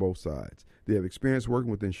stamped on both sides. They have experience working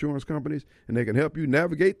with insurance companies, and they can help you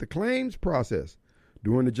navigate the claims process.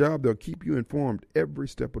 During the job, they'll keep you informed every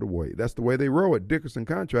step of the way. That's the way they roll at Dickerson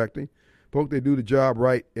Contracting. Folks, they do the job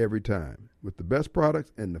right every time with the best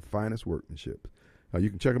products and the finest workmanship. You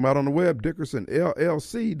can check them out on the web,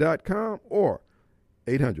 DickersonLLC.com or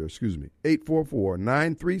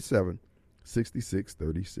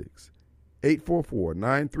 844-937-6636.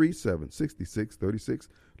 844-937-6636.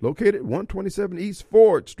 Located at 127 East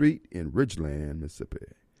Ford Street in Ridgeland, Mississippi.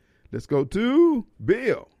 Let's go to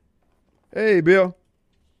Bill. Hey, Bill.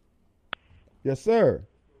 Yes, sir.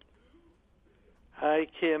 Hi,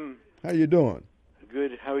 Kim. How you doing?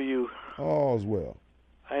 Good. How are you? All's well.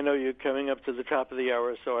 I know you're coming up to the top of the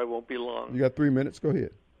hour, so I won't be long. You got 3 minutes. Go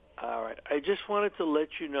ahead. All right. I just wanted to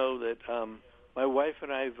let you know that my wife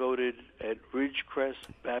and I voted at Ridgecrest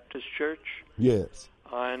Baptist Church. Yes.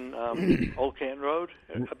 On Old Canton Road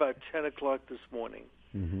at about 10 o'clock this morning.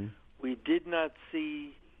 Mm-hmm. We did not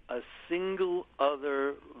see a single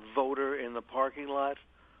other voter in the parking lot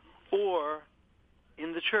or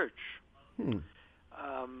in the church.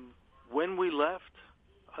 When we left,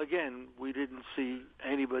 again, we didn't see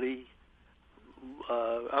anybody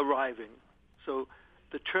arriving. So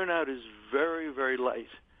the turnout is very, very light.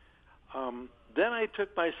 Then I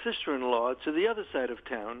took my sister-in-law to the other side of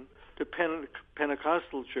town, to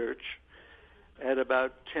Pentecostal Church, at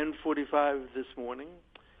about 10:45 this morning,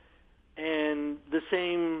 and the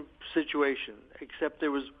same situation, except there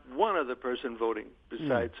was one other person voting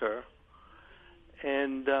besides her.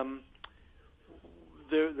 And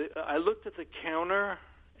I looked at the counter,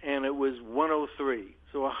 and it was 103.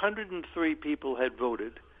 So 103 people had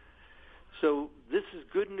voted. So this is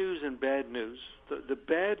good news and bad news. The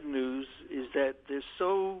bad news is that there's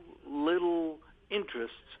so little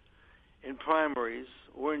interest in primaries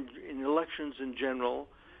or in elections in general.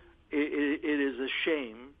 It is a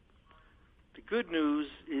shame. The good news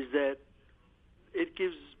is that it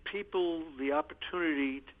gives people the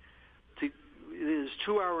opportunity to. There's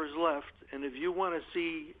 2 hours left, and if you want to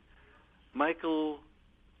see Michael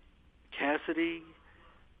Cassidy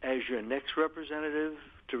as your next representative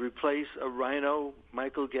to replace a rhino,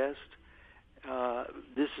 Michael Guest,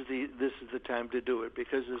 this is the time to do it,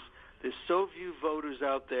 because there's so few voters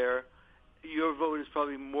out there. Your vote is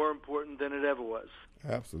probably more important than it ever was.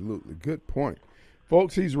 Absolutely. Good point.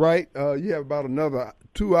 Folks, he's right. You have about another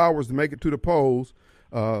 2 hours to make it to the polls.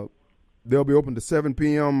 They'll be open to 7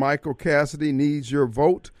 p.m. Michael Cassidy needs your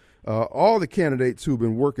vote. all the candidates who've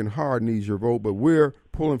been working hard needs your vote, but we're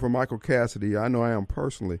pulling for Michael Cassidy. I know I am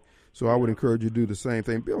personally, so I would encourage you to do the same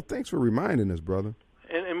thing. Bill, thanks for reminding us, brother.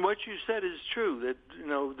 And what you said is true. That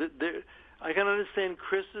I can understand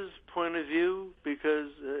Chris's point of view because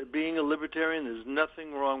being a libertarian, there's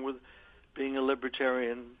nothing wrong with being a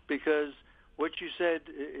libertarian, because what you said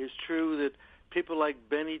is true, that people like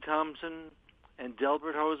Benny Thompson and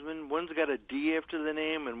Delbert Hosemann, one's got a D after the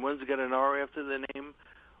name and one's got an R after the name,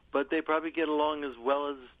 but they probably get along as well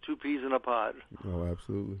as two peas in a pod. Oh,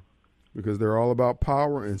 absolutely. Because they're all about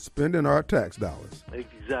power and spending our tax dollars.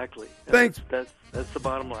 Exactly. Thanks. That's the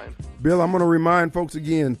bottom line. Bill, I'm going to remind folks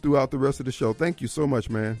again throughout the rest of the show. Thank you so much,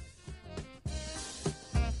 man.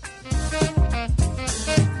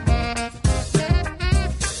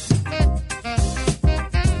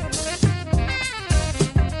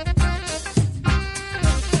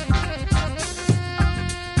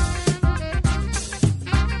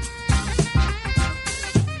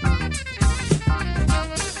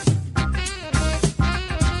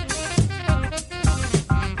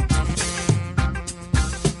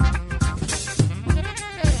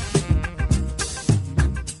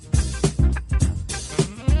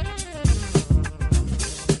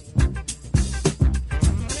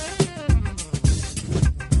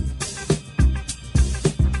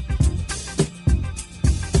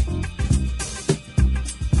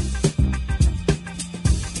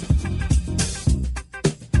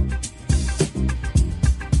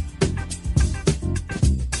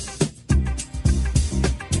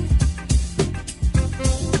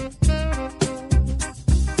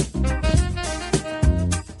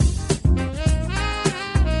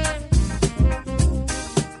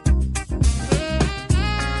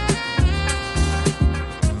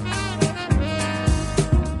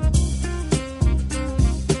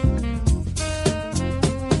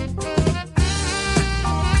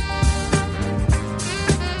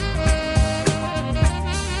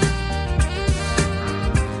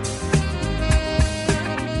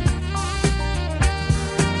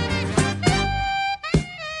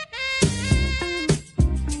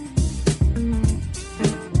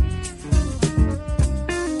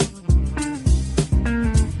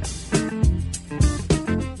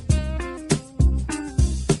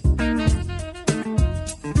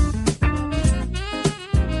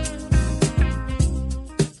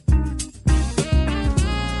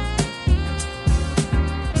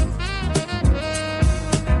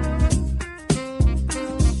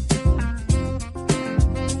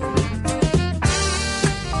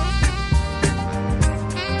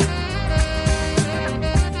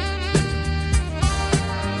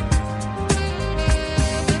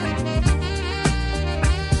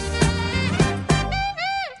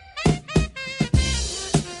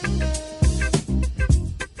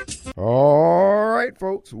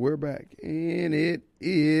 Folks, we're back, and it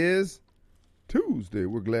is Tuesday.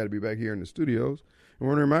 We're glad to be back here in the studios. I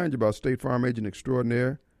want to remind you about State Farm Agent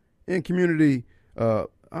Extraordinaire and community, I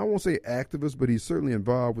won't say activist, but he's certainly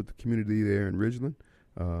involved with the community there in Ridgeland.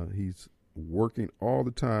 He's working all the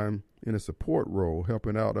time in a support role,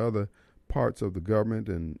 helping out other parts of the government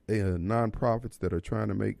and nonprofits that are trying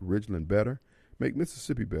to make Ridgeland better, make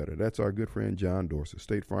Mississippi better. That's our good friend John Dorsett,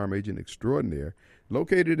 State Farm Agent Extraordinaire,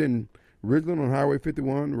 located in Ridgeland on Highway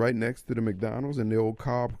 51, right next to the McDonald's and the old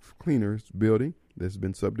Cobb Cleaners building that's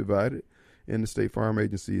been subdivided, and the State Farm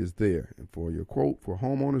Agency is there. And for your quote for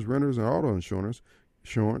homeowners, renters, and auto insurance,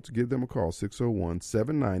 give them a call,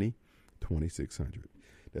 601-790-2600.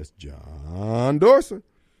 That's John Dorsett,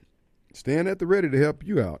 stand at the ready to help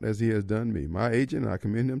you out as he has done me. My agent, and I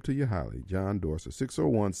commend him to you highly, John Dorsett,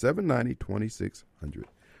 601-790-2600.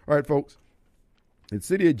 All right, folks, the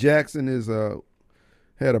city of Jackson is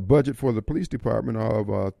had a budget for the police department of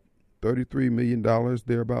 $33 million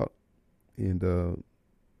thereabout, and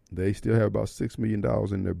they still have about $6 million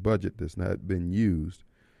in their budget that's not been used.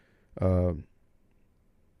 The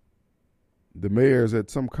mayor's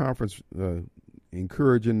at some conference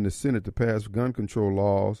encouraging the Senate to pass gun control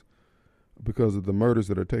laws because of the murders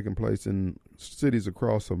that are taking place in cities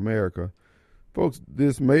across America. Folks,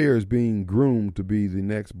 this mayor is being groomed to be the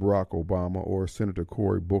next Barack Obama or Senator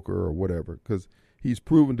Cory Booker or whatever, because he's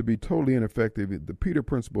proven to be totally ineffective. The Peter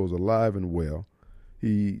Principle is alive and well.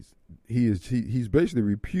 He's basically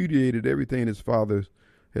repudiated everything his father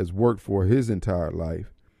has worked for his entire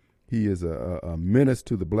life. He is a menace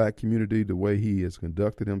to the black community, the way he has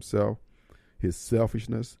conducted himself, his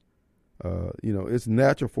selfishness. It's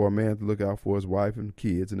natural for a man to look out for his wife and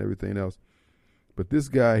kids and everything else. But this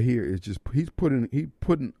guy here is just, he's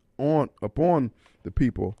putting on upon the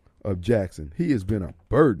people of Jackson. He has been a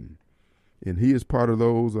burden. and he is part of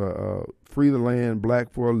those free the land,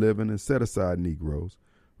 black for a living, and set aside Negroes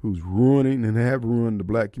who's ruining and have ruined the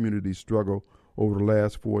black community's struggle over the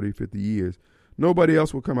last 40, 50 years. Nobody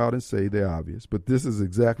else will come out and say the obvious, but this is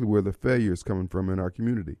exactly where the failure is coming from in our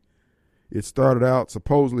community. It started out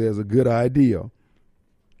supposedly as a good idea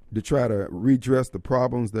to try to redress the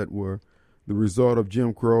problems that were the result of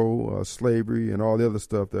Jim Crow, slavery, and all the other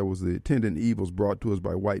stuff that was the attendant evils brought to us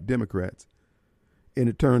by white Democrats. And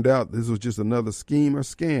it turned out this was just another scheme or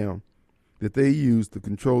scam that they used to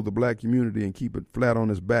control the black community and keep it flat on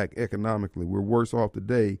its back economically. We're worse off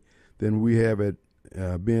today than we have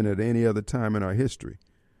been at any other time in our history.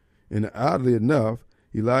 And oddly enough,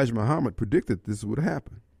 Elijah Muhammad predicted this would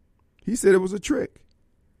happen. He said it was a trick.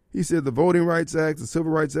 He said the Voting Rights Act, the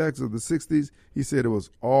Civil Rights Acts of the 60s, he said it was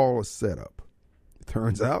all a setup. It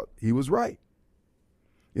turns out he was right.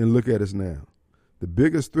 And look at us now. The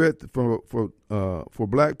biggest threat for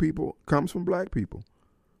black people comes from black people,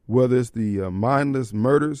 whether it's the mindless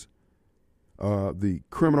murders, the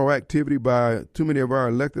criminal activity by too many of our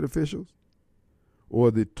elected officials,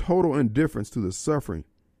 or the total indifference to the suffering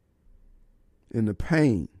and the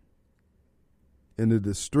pain and the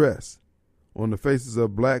distress on the faces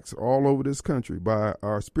of blacks all over this country by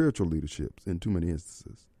our spiritual leaderships in too many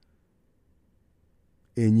instances.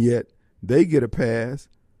 And yet they get a pass.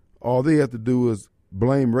 All they have to do is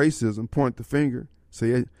blame racism, point the finger,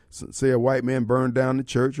 say a white man burned down the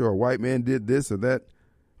church, or a white man did this or that,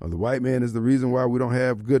 or the white man is the reason why we don't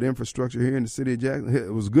have good infrastructure here in the city of Jackson.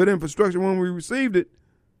 It was good infrastructure when we received it,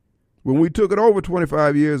 when we took it over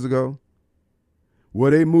 25 years ago.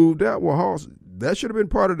 Where they moved out, well, that should have been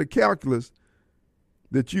part of the calculus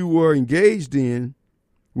that you were engaged in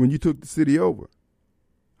when you took the city over.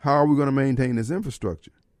 How are we going to maintain this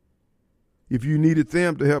infrastructure? If you needed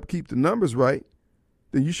them to help keep the numbers right,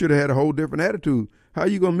 then you should have had a whole different attitude. How are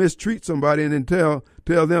you going to mistreat somebody and then tell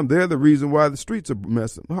them they're the reason why the streets are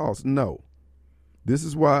messing? No. This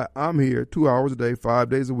is why I'm here 2 hours a day, 5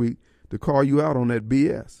 days a week, to call you out on that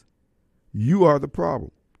BS. You are the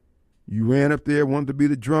problem. You ran up there, wanted to be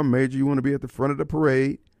the drum major. You want to be at the front of the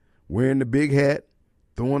parade, wearing the big hat,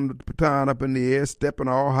 throwing the baton up in the air, stepping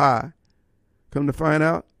all high. Come to find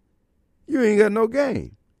out, you ain't got no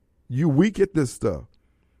game. You weak at this stuff.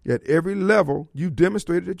 At every level, you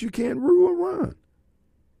demonstrated that you can't rule and run.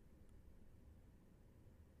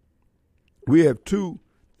 We have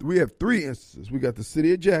three instances. We got the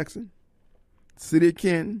city of Jackson, city of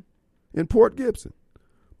Canton, and Port Gibson.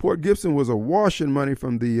 Port Gibson was awash in money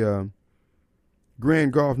from the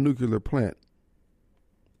Grand Gulf nuclear plant.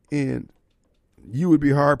 And you would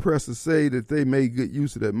be hard-pressed to say that they made good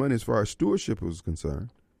use of that money as far as stewardship was concerned.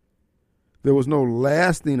 There was no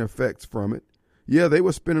lasting effects from it. Yeah, they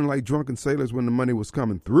were spending like drunken sailors when the money was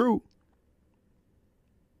coming through.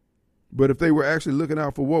 But if they were actually looking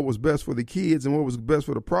out for what was best for the kids and what was best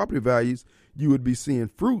for the property values, you would be seeing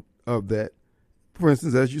fruit of that. For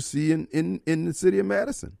instance, as you see in the city of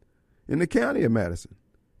Madison, in the county of Madison.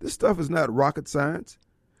 This stuff is not rocket science.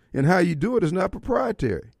 And how you do it is not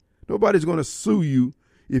proprietary. Nobody's going to sue you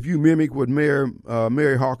if you mimic what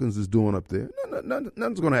Mary Hawkins is doing up there.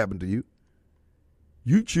 Nothing's going to happen to you.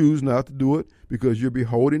 You choose not to do it because you're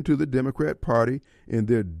beholden to the Democrat Party and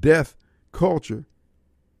their death culture.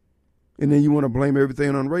 And then you want to blame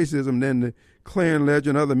everything on racism. Then the Clarion Ledger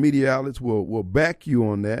and other media outlets will back you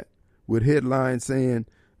on that with headlines saying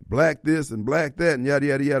black this and black that and yada,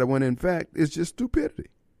 yada, yada, when in fact it's just stupidity.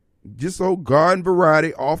 Just so garden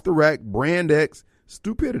variety, off the rack, brand X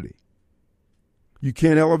stupidity. You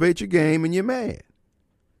can't elevate your game and you're mad.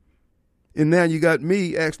 And now you got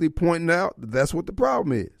me actually pointing out that that's what the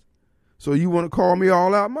problem is. So you want to call me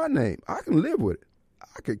all out my name. I can live with it.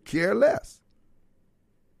 I could care less.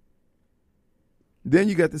 Then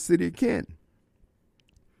you got the city of Canton.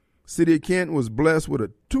 City of Canton was blessed with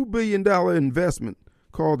a $2 billion investment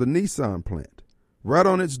called the Nissan plant right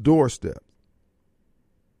on its doorstep.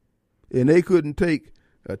 And they couldn't take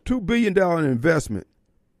a $2 billion investment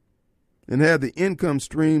and have the income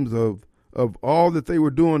streams of all that they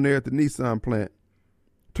were doing there at the Nissan plant,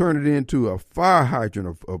 turn it into a fire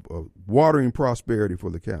hydrant of watering prosperity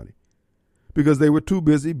for the county because they were too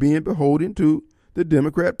busy being beholden to the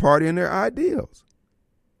Democrat Party and their ideals.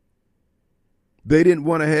 They didn't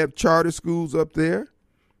want to have charter schools up there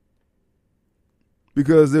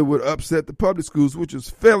because it would upset the public schools, which is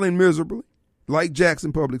failing miserably, like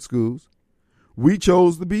Jackson Public Schools. We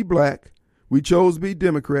chose to be black. We chose to be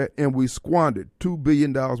Democrat, and we squandered $2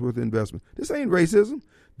 billion worth of investment. This ain't racism.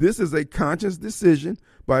 This is a conscious decision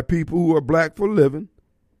by people who are black for a living.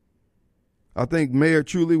 I think Mayor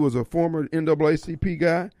Truly was a former NAACP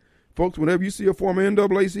guy. Folks, whenever you see a former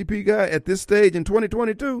NAACP guy at this stage in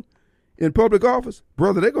 2022 in public office,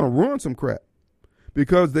 brother, they're going to run some crap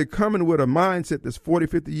because they're coming with a mindset that's 40,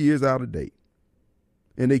 50 years out of date,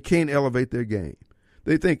 and they can't elevate their game.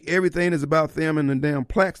 They think everything is about them and the damn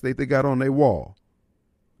plaques they got on their wall,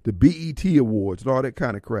 the BET Awards and all that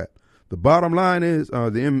kind of crap. The bottom line is, the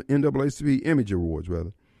NAACP Image Awards,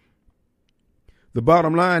 rather. The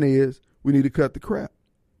bottom line is we need to cut the crap.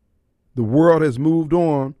 The world has moved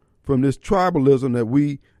on from this tribalism that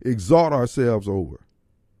we exalt ourselves over.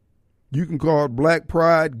 You can call it black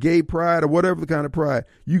pride, gay pride, or whatever the kind of pride.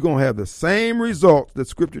 You're going to have the same results that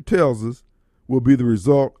Scripture tells us will be the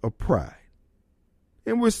result of pride.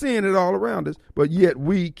 And we're seeing it all around us, but yet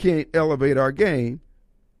we can't elevate our game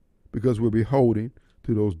because we're beholden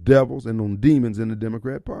to those devils and those demons in the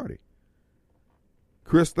Democrat Party.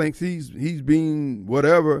 Chris thinks he's being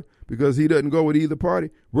whatever because he doesn't go with either party.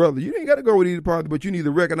 Brother, you ain't got to go with either party, but you need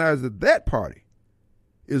to recognize that that party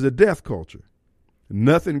is a death culture.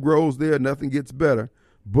 Nothing grows there, nothing gets better,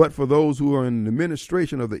 but for those who are in the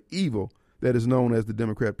administration of the evil that is known as the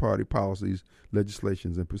Democrat Party policies,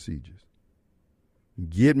 legislations, and procedures.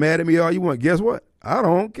 Get mad at me all you want. Guess what? I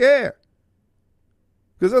don't care.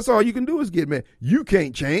 Because that's all you can do is get mad. You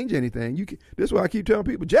can't change anything. This is why I keep telling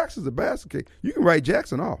people, Jackson's a basket case. You can write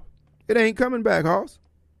Jackson off. It ain't coming back, Hoss.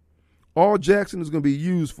 All Jackson is going to be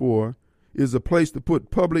used for is a place to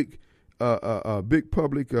put public, big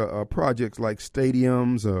public projects like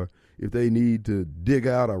stadiums, or if they need to dig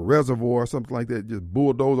out a reservoir or something like that, just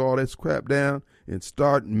bulldoze all that crap down and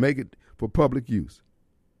start and make it for public use.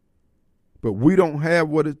 But we don't have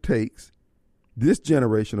what it takes. This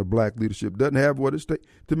generation of black leadership doesn't have what it takes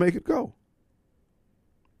to make it go.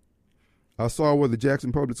 I saw where the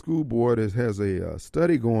Jackson Public School Board has a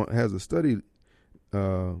study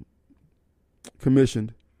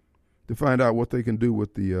commissioned to find out what they can do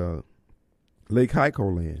with the Lake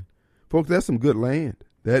Hyco land. Folks, that's some good land.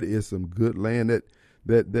 That is some good land.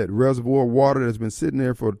 That reservoir water that's been sitting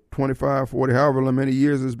there for 25, 40, however many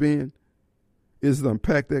years it's been, is to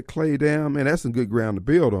unpack that clay down. Man, that's some good ground to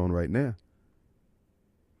build on right now.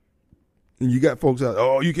 And you got folks out,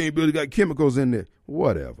 oh, you can't build, you got chemicals in there.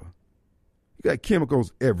 Whatever. You got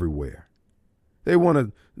chemicals everywhere. They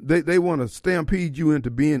want to stampede you into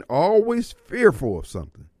being always fearful of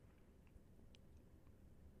something.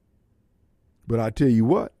 But I tell you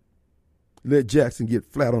what, let Jackson get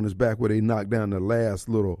flat on his back where they knock down the last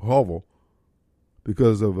little hovel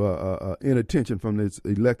because of inattention from its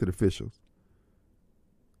elected officials.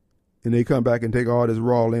 And they come back and take all this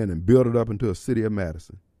raw land and build it up into a city of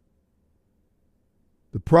Madison.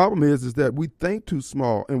 The problem is that we think too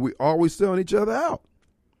small and we always selling each other out.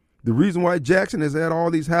 The reason why Jackson has had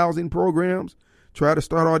all these housing programs, try to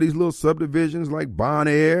start all these little subdivisions like Bon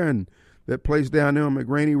Air and that place down there on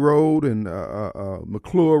McRaney Road and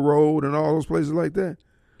McClure Road and all those places like that.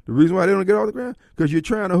 The reason why they don't get off the ground, because you're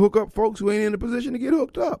trying to hook up folks who ain't in a position to get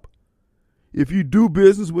hooked up. If you do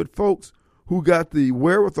business with folks who got the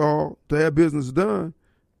wherewithal to have business done,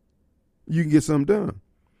 you can get something done.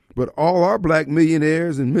 But all our black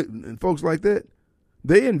millionaires and folks like that,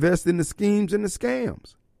 they invest in the schemes and the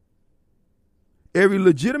scams. Every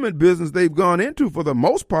legitimate business they've gone into, for the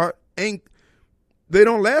most part, they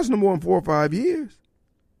don't last no more than 4 or 5 years.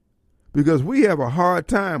 Because we have a hard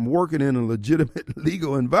time working in a legitimate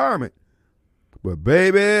legal environment. But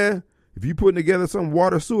baby, if you're putting together some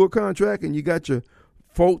water sewer contract and you got your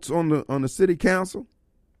folks on the city council,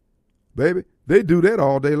 baby, they do that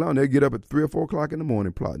all day long. They get up at 3 or 4 o'clock in the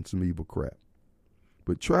morning plotting some evil crap.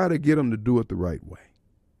 But try to get them to do it the right way.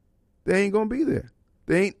 They ain't going to be there.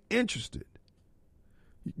 They ain't interested.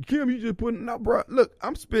 Kim, you just putting up, bro. Look,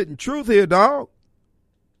 I'm spitting truth here, dog.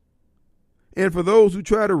 And for those who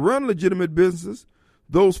try to run legitimate businesses,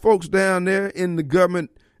 those folks down there in the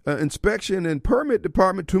government inspection and permit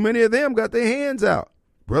department, too many of them got their hands out.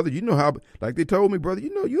 Brother, you know how, like they told me, brother,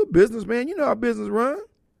 you know, you're a businessman. You know how business run.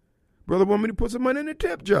 Brother wanted me to put some money in the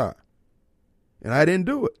tip jar. And I didn't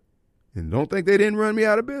do it. And don't think they didn't run me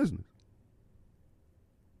out of business.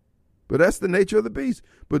 But that's the nature of the beast.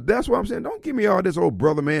 But that's why I'm saying, don't give me all this old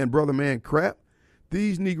brother man crap.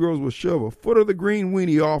 These Negroes will shove a foot of the green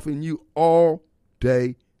weenie off in you all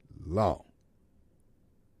day long.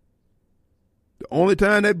 The only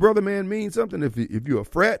time that brother man means something if you're a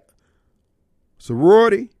frat,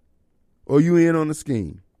 sorority, or you in on the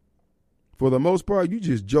scheme. For the most part, you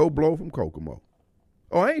just Joe Blow from Kokomo.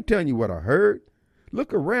 Oh, I ain't telling you what I heard.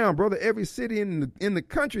 Look around, brother. Every city in the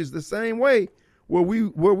country is the same way where we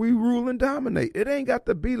rule and dominate. It ain't got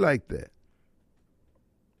to be like that.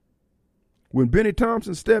 When Benny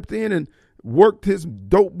Thompson stepped in and worked his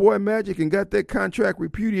dope boy magic and got that contract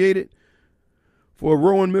repudiated for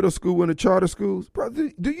Rowan Middle School and the charter schools.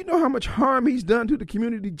 Brother, do you know how much harm he's done to the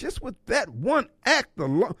community just with that one act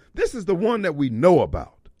alone? This is the one that we know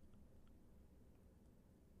about.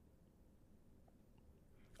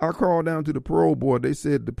 I called down to the parole board. They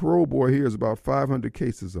said the parole board here is about 500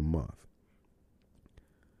 cases a month.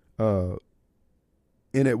 And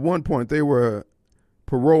at one point, they were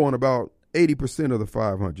paroling about 80% of the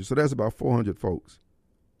 500. So that's about 400 folks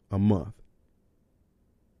a month.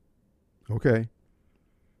 Okay?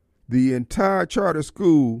 The entire charter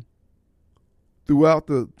school throughout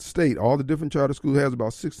the state, all the different charter schools, has about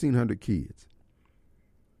 1,600 kids.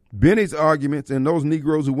 Benny's arguments and those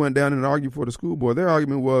Negroes who went down and argued for the school board, their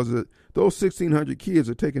argument was that those 1,600 kids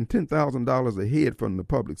are taking $10,000 a head from the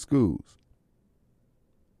public schools.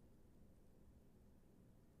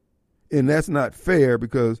 And that's not fair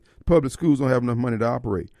because public schools don't have enough money to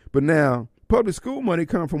operate. But now, public school money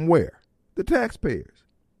comes from where? The taxpayers.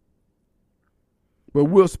 But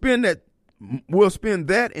we'll spend that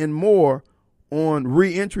and more on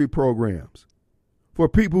reentry programs for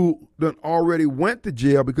people who done already went to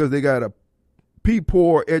jail because they got a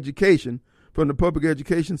poor education from the public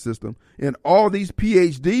education system. And all these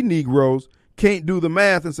PhD Negroes can't do the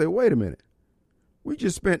math and say, wait a minute, we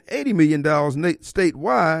just spent $80 million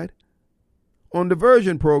statewide on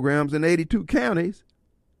diversion programs in 82 counties,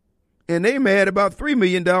 and they mad about $3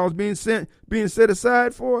 million being set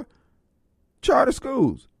aside for charter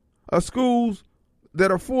schools, schools that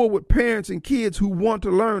are full with parents and kids who want to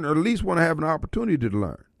learn or at least want to have an opportunity to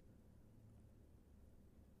learn.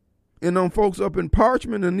 And them folks up in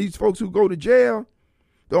Parchment and these folks who go to jail,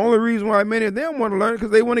 the only reason why many of them want to learn is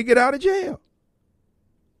because they want to get out of jail.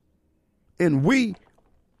 And we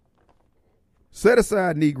set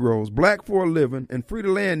aside Negroes, black for a living, and free to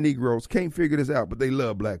land Negroes can't figure this out, but they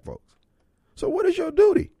love black folks. So what is your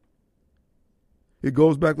duty? It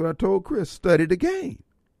goes back to what I told Chris, study the game.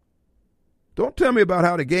 Don't tell me about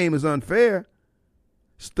how the game is unfair.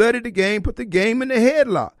 Study the game, put the game in the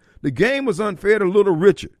headlock. The game was unfair to Little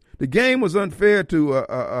Richard. The game was unfair to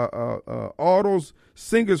all those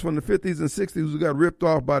singers from the 50s and 60s who got ripped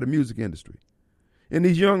off by the music industry. And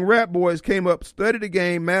these young rap boys came up, studied the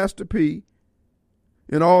game, Master P,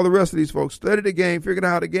 and all the rest of these folks studied the game, figured out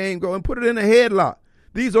how the game go, and put it in a headlock.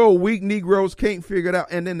 These old weak Negroes can't figure it out,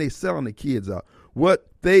 and then they selling the kids out. What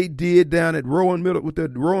they did down at Rowan Middle with the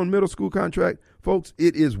Rowan Middle School contract, folks,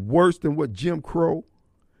 it is worse than what Jim Crow,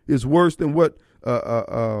 is worse than what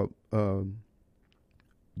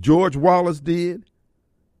George Wallace did,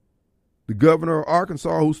 the governor of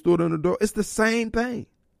Arkansas who stood on the door. It's the same thing.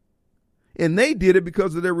 And they did it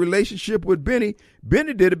because of their relationship with Benny.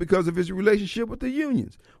 Benny did it because of his relationship with the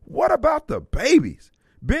unions. What about the babies?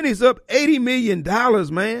 Benny's up $80 million,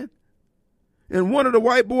 man. And one of the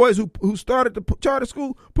white boys who started the charter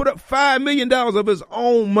school put up $5 million of his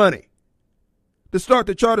own money to start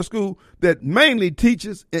the charter school that mainly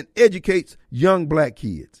teaches and educates young black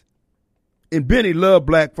kids. And Benny loved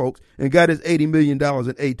black folks and got his $80 million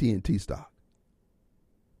in AT&T stock.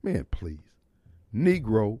 Man, please.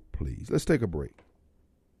 Negro, please. Let's take a break.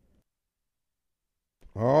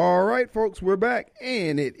 All right, folks, we're back,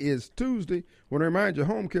 and it is Tuesday. I want to remind you,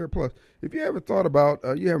 Home Care Plus. If you ever thought about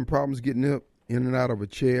you having problems getting up in and out of a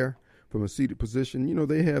chair from a seated position, you know,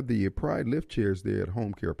 they have the Pride lift chairs there at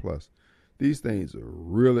Home Care Plus. These things are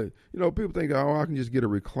really, you know, people think, oh, I can just get a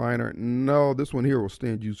recliner. No, this one here will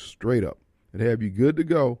stand you straight up and have you good to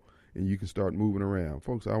go, and you can start moving around.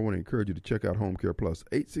 Folks, I want to encourage you to check out Home Care Plus,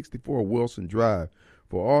 864 Wilson Drive.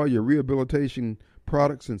 For all your rehabilitation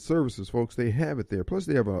products and services, folks, they have it there. Plus,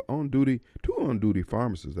 they have two on-duty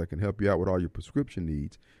pharmacists that can help you out with all your prescription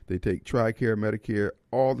needs. They take TRICARE, Medicare,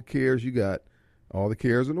 all the cares you got, all the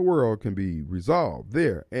cares in the world can be resolved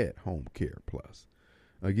there at Home Care Plus.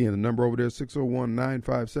 Again, the number over there is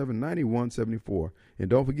 601-957-9174. And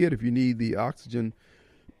don't forget, if you need the oxygen,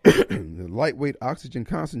 the lightweight oxygen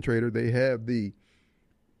concentrator, they have the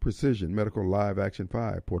Precision Medical Live Action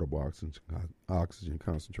 5 portable oxygen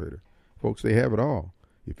concentrator. Folks, they have it all.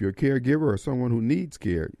 If you're a caregiver or someone who needs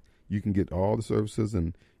care, you can get all the services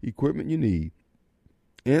and equipment you need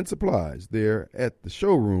and supplies there at the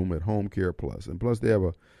showroom at Home Care Plus. And plus, they have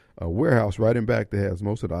a warehouse right in back that has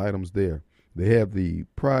most of the items there. They have the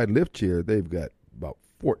Pride lift chair. They've got about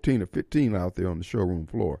 14 or 15 out there on the showroom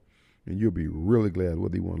floor. And you'll be really glad,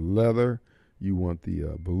 whether you want leather, you want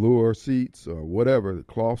the velour seats, or whatever, the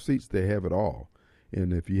cloth seats, they have it all.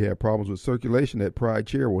 And if you have problems with circulation, that Pride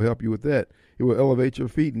chair will help you with that. It will elevate your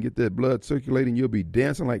feet and get that blood circulating. You'll be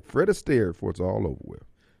dancing like Fred Astaire before it's all over with.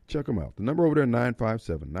 Check them out. The number over there,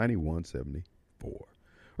 957-9174. All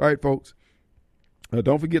right, folks,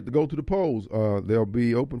 Don't forget to go to the polls. They'll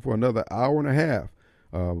be open for another hour and a half.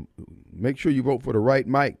 Make sure you vote for the right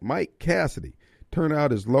Mike Cassidy.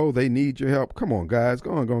 Turnout is low. They need your help. Come on, guys.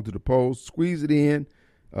 Go to the polls. Squeeze it in.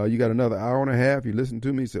 You got another hour and a half. You listen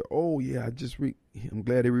to me. Say, oh, yeah, I'm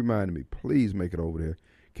glad they reminded me. Please make it over there.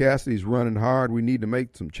 Cassidy's running hard. We need to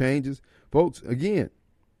make some changes. Folks, again,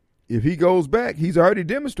 if he goes back, he's already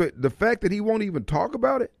demonstrated the fact that he won't even talk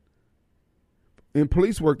about it. In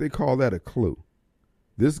police work, they call that a clue.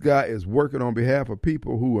 This guy is working on behalf of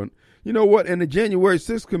people who are, you know what, in the January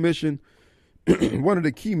 6th Commission, one of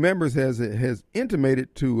the key members has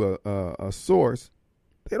intimated to a source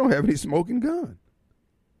they don't have any smoking gun.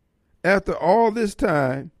 After all this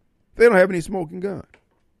time, they don't have any smoking gun.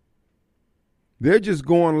 They're just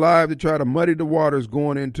going live to try to muddy the waters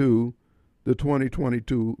going into the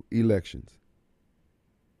 2022 elections.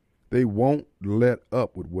 They won't let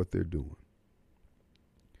up with what they're doing.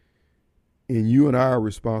 And you and I are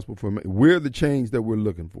responsible for it. We're the change that we're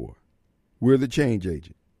looking for. We're the change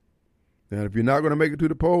agent. And if you're not going to make it to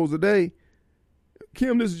the polls today,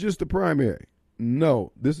 Kim, this is just the primary.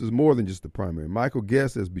 No, this is more than just the primary. Michael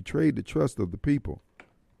Guest has betrayed the trust of the people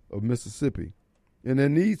of Mississippi. And there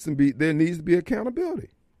needs to be accountability.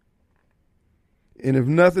 And if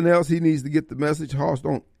nothing else, he needs to get the message, Hoss,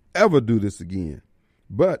 don't ever do this again.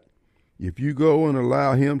 But if you go and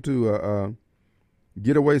allow him to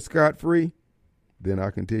get away scot-free, then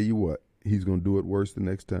I can tell you what, he's going to do it worse the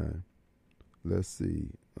next time. Let's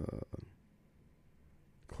see.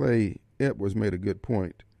 Clay Edwards made a good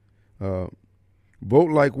point.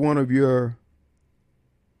 Vote like you're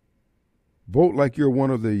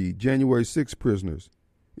one of the January 6th prisoners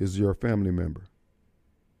is your family member.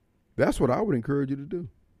 That's what I would encourage you to do.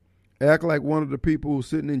 Act like one of the people who's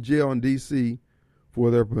sitting in jail in D.C.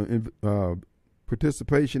 for their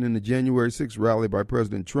participation in the January 6th rally by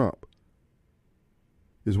President Trump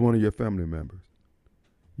is one of your family members.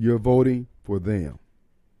 You're voting for them.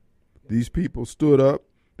 These people stood up.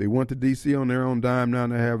 They went to D.C. on their own dime. Now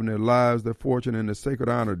they're having their lives, their fortune, and their sacred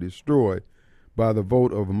honor destroyed by the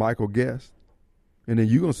vote of Michael Guest. And then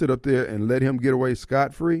you're going to sit up there and let him get away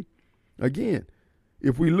scot-free? Again,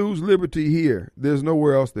 if we lose liberty here, there's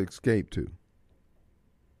nowhere else to escape to.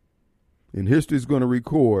 And history is going to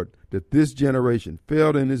record that this generation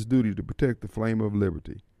failed in its duty to protect the flame of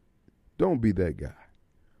liberty. Don't be that guy.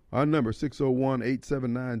 Our number,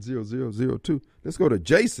 601-879-0002. Let's go to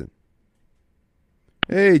Jason.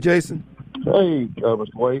 Hey, Jason. Hey,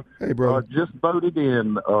 Mr. Wade. Hey, bro. Just voted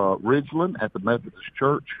in Ridgeland at the Methodist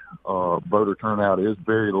Church. Voter turnout is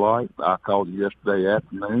very light. I called you yesterday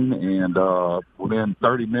afternoon, and within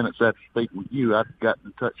 30 minutes after speaking with you, I got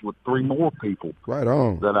in touch with 3 more people. Right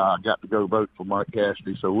on. That I got to go vote for Mike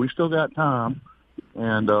Cassidy. So we still got time,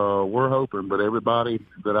 and we're hoping. But everybody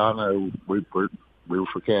that I know, we were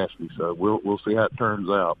for Cassidy. So we'll see how it turns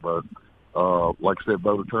out. But like I said,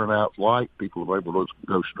 voter turnout's light. People are able to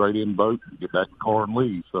go straight in, vote, get back in the car and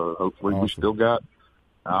leave. So hopefully we still got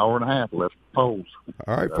an hour and a half left to polls.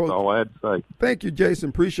 All right, That's folks. all I had to say. Thank you, Jason.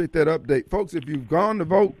 Appreciate that update. Folks, if you've gone to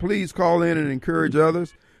vote, please call in and encourage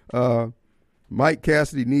others. Mike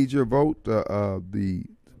Cassidy needs your vote. The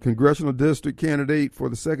congressional district candidate for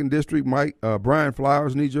the 2nd District, Brian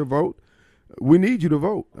Flowers, needs your vote. We need you to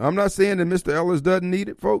vote. I'm not saying that Mr. Ellis doesn't need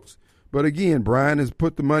it, folks. But again, Brian has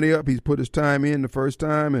put the money up. He's put his time in the first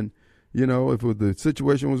time. And, you know, if the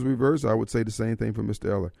situation was reversed, I would say the same thing for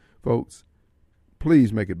Mr. Eller. Folks,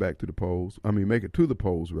 please make it back to the polls. Make it to the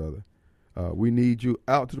polls, rather. We need you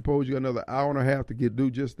out to the polls. You got another hour and a half to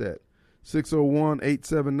do just that.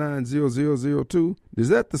 601-879-0002. Is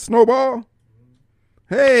that the snowball?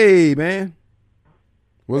 Hey, man.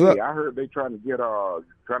 What's up? I heard they trying to get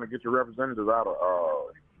your representatives out of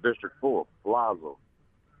District 4, Palazzo.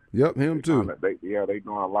 Yep, him too. They doing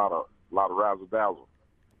a lot of razzle dazzle.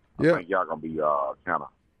 I think y'all gonna be kind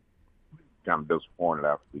of disappointed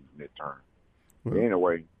after the midterm. But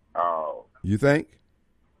anyway, you think?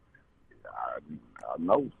 I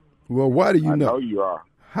know. Well, why do you know? I know you are.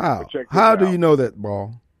 How? How do you know that,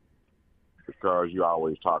 Ball? Because you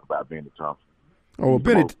always talk about Benny Thompson. Oh, well, He's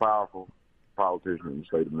the most powerful politician in the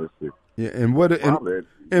state of Mississippi. Yeah, and what does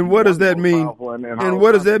that mean? And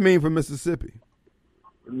what does that mean for Mississippi?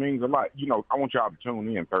 It means a lot. You know, I want y'all to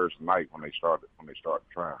tune in Thursday night when they start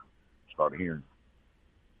hearing.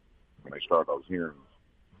 When they start those hearings,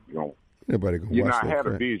 Nobody gonna you watch know, I had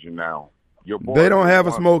a vision now. They don't have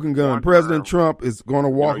a smoking gun. President Trump is going to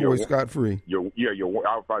walk away scot-free. I was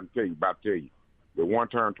about to tell you. The one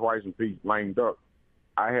term, twice impeached, lame duck.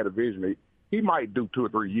 I had a vision that he might do 2 or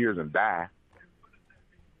 3 years and die,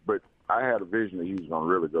 but I had a vision that he was going to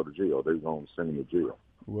really go to jail. They were going to send him to jail.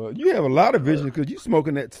 Well, you have a lot of vision because you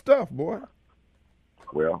smoking that stuff, boy.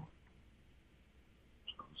 Well,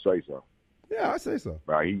 say so. Yeah, I say so.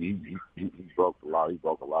 He broke a lot. He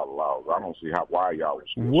broke a lot of laws. I don't see why y'all was.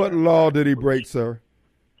 What law did he break, sir?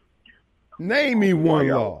 Name me one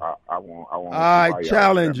law. I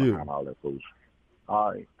challenge you.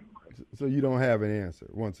 All right. So you don't have an answer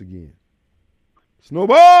once again.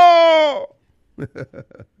 Snowball! All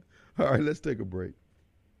right, let's take a break.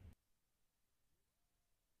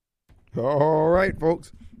 All right,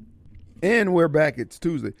 folks. And we're back. It's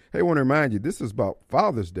Tuesday. Hey, I want to remind you, this is about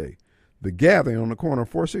Father's Day. The Gathering on the corner of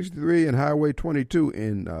 463 and Highway 22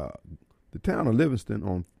 in the town of Livingston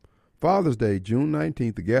on Father's Day, June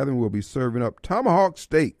 19th. The Gathering will be serving up tomahawk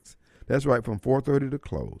steaks. That's right, from 4:30 to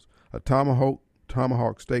close. A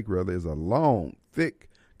tomahawk steak, is a long, thick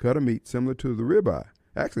cut of meat similar to the ribeye.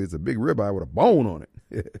 Actually, it's a big ribeye with a bone on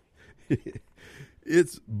it.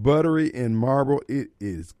 It's buttery and marble. It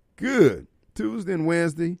is good. Tuesday and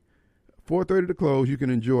Wednesday, 4:30 to close, you can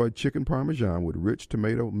enjoy chicken parmesan with rich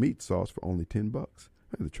tomato meat sauce for only $10. I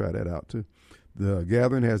have to try that out, too. The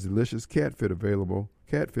Gathering has delicious catfish available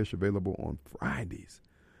on Fridays.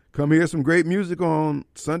 Come hear some great music on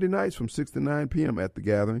Sunday nights from 6 to 9 p.m. at the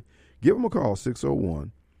Gathering. Give them a call,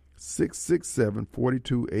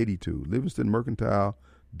 601-667-4282.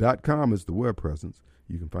 LivingstonMercantile.com is the web presence.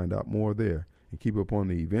 You can find out more there and keep up on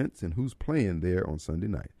the events and who's playing there on Sunday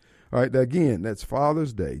night. All right, again, that's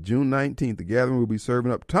Father's Day, June 19th. The Gathering will be serving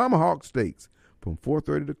up tomahawk steaks from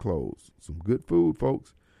 4:30 to close. Some good food,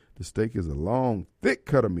 folks. The steak is a long, thick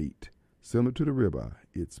cut of meat, similar to the ribeye.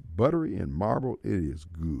 It's buttery and marbled. It is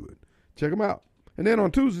good. Check them out. And then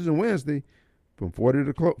on Tuesdays and Wednesday, from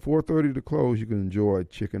 4:30 to close, you can enjoy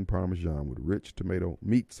chicken parmesan with rich tomato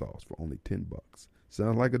meat sauce for only $10.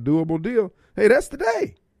 Sounds like a doable deal. Hey, that's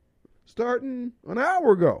today. Starting an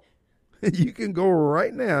hour ago. You can go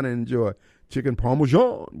right now and enjoy chicken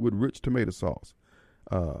parmesan with rich tomato sauce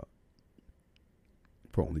for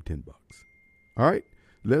only $10. All right,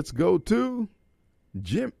 let's go to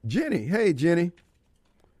Jenny. Hey, Jenny.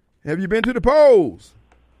 Have you been to the polls?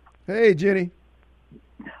 Hey, Jenny.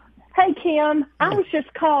 Hey, Kim. I was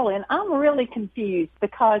just calling. I'm really confused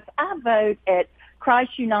because I vote at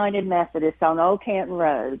Christ United Methodist on Old Canton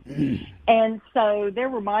Road. And so there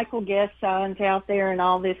were Michael Guest signs out there and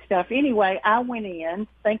all this stuff. Anyway, I went in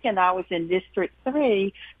thinking I was in District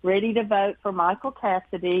 3, ready to vote for Michael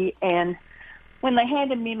Cassidy. And when they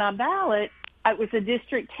handed me my ballot, it was a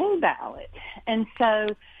District 2 ballot. And so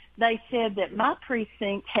they said that my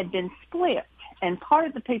precinct had been split. And part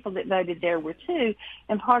of the people that voted there were 2,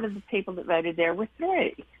 and part of the people that voted there were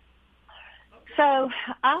 3. So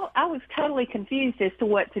I was totally confused as to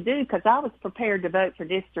what to do because I was prepared to vote for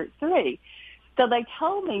District 3. So they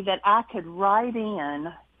told me that I could write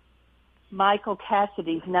in Michael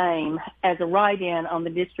Cassidy's name as a write-in on the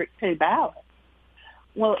District 2 ballot.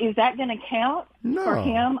 Well, is that going to count for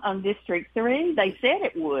him on District 3? They said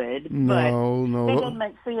it would, but it doesn't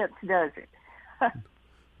make sense, does it?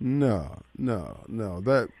 No.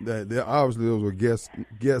 That obviously those were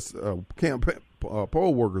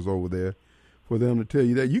poll workers over there for them to tell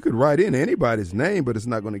you that. You could write in anybody's name, but it's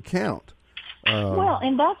not going to count. Well,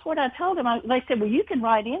 and that's what I told them. They said, well, you can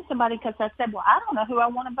write in somebody, because I said, well, I don't know who I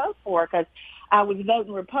want to vote for, because I was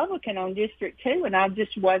voting Republican on District 2, and I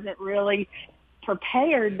just wasn't really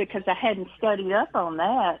prepared because I hadn't studied up on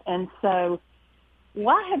that. And so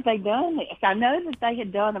why have they done this? I know that they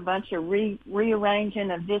had done a bunch of rearranging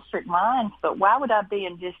of district lines, but why would I be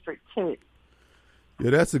in District 2? Yeah,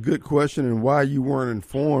 that's a good question, and why you weren't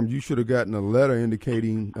informed. You should have gotten a letter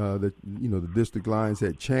indicating that the district lines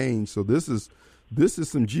had changed. So this is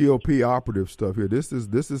some GOP operative stuff here. This is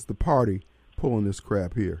the party pulling this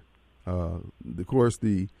crap here. Of course,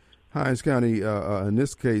 the Hinds County, in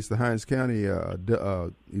this case, the Hinds County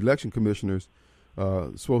election commissioners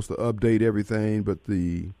supposed to update everything, but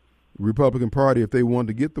the Republican Party, if they wanted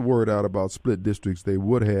to get the word out about split districts, they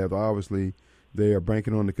would have. Obviously, they are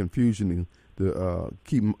banking on the confusion to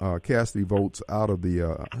keep Cassidy votes out of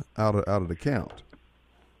the count.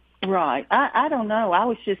 Right. I don't know. I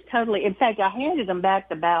was just totally. In fact, I handed them back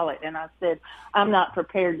the ballot, and I said, I'm not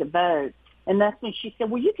prepared to vote. And that's when she said,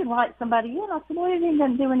 well, you can write somebody in. I said, well, it ain't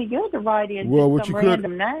going to do any good to write in some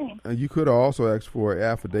random name. You could also ask for an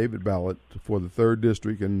affidavit ballot for the 3rd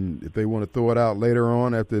district, and if they want to throw it out later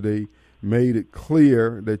on after they made it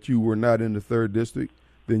clear that you were not in the 3rd district,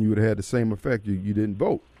 then you would have had the same effect. You didn't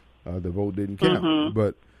vote. The vote didn't count. Mm-hmm.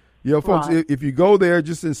 But, folks, right. If you go there,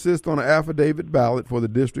 just insist on an affidavit ballot for the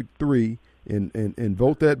District 3 and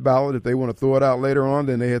vote that ballot. If they want to throw it out later on,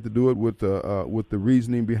 then they have to do it with the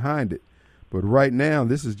reasoning behind it. But right now,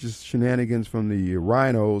 this is just shenanigans from the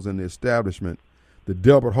rhinos and the establishment, the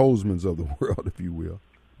Delbert Hosemanns of the world, if you will.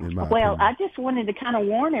 Well, I just wanted to kind of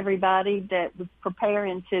warn everybody that was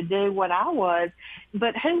preparing to do what I was,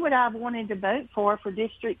 but who would I have wanted to vote for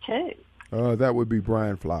District 2? That would be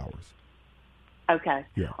Brian Flowers. Okay.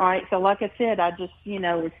 Yeah. All right. So like I said, I just,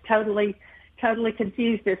 was totally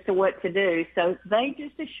confused as to what to do. So they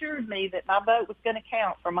just assured me that my vote was going to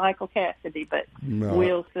count for Michael Cassidy, but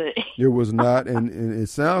we'll see. It was not, and it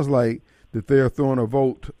sounds like that they're throwing a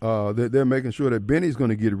vote, that they're making sure that Benny's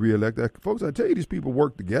going to get reelected. Folks, I tell you, these people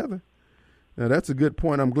work together. Now, that's a good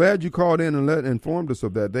point. I'm glad you called in and informed us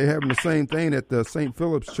of that. They're having the same thing at the St.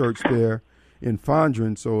 Philip's Church there in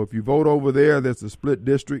Fondren. So if you vote over there, that's a split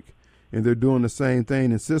district, and they're doing the same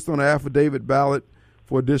thing. Insist on an affidavit ballot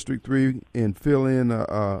for District 3 and fill in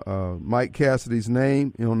Mike Cassidy's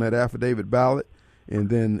name on that affidavit ballot, and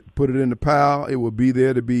then put it in the pile. It will be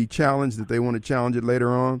there to be challenged if they want to challenge it later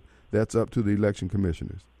on. That's up to the election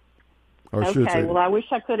commissioners. Okay, well, I wish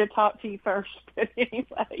I could have talked to you first, but anyway.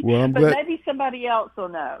 Well, I'm but glad. Maybe somebody else will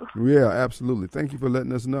know. Yeah, absolutely. Thank you for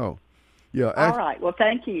letting us know. Yeah. All right. Well,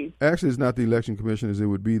 thank you. Actually, it's not the election commissioners. It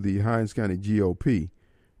would be the Hinds County GOP,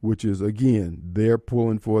 which is, again, they're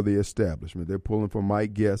pulling for the establishment. They're pulling for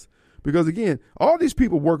Mike Guest. Because, again, all these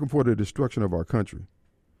people working for the destruction of our country.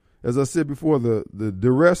 As I said before, the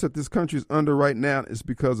duress that this country is under right now is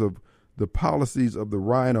because of the policies of the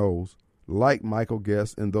rhinos like Michael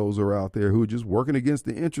Guest and those who are out there who are just working against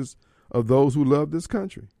the interests of those who love this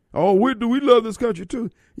country. Oh, we love this country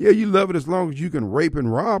too. Yeah, you love it as long as you can rape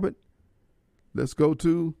and rob it. Let's go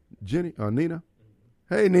to Nina.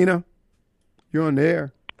 Hey, Nina, you're on the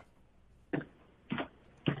air.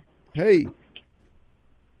 Hey.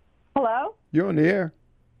 Hello? You're on the air.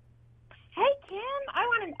 Hey,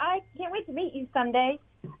 Kim, I can't wait to meet you someday.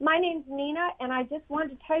 My name's Nina, and I just wanted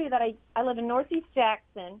to tell you that I live in Northeast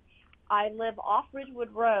Jackson. I live off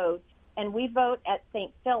Ridgewood Road, and we vote at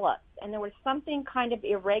St. Philip's. And there was something kind of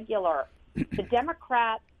irregular. The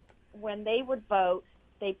Democrats, when they would vote,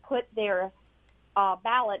 they put their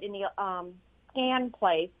ballot in the scan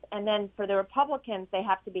place, and then for the Republicans, they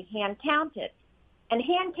have to be hand counted. And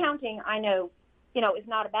hand counting, I know, is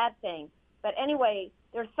not a bad thing. But anyway,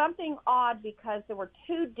 there's something odd because there were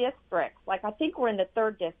two districts. Like, I think we're in the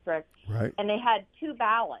 3rd district. Right. And they had 2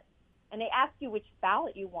 ballots. And they asked you which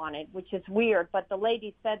ballot you wanted, which is weird. But the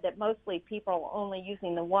lady said that mostly people are only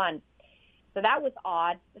using the one. So that was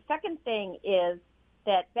odd. The second thing is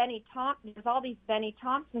that there's all these Benny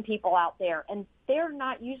Thompson people out there, and they're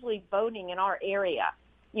not usually voting in our area.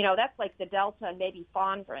 That's like the Delta and maybe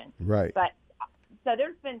Fondren. Right. But so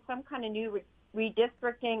there's been some kind of new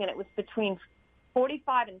redistricting, and it was between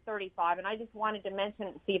 45 and 35, and I just wanted to mention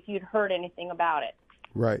it and see if you'd heard anything about it.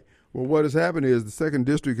 Right. Well, what has happened is the 2nd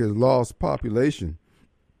district has lost population,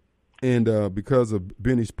 and because of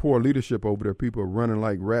Benny's poor leadership over there, people are running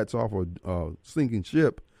like rats off a sinking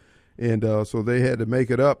ship, and so they had to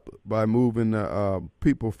make it up by moving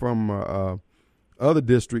people from other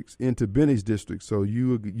districts into Benny's district. So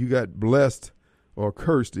you got blessed or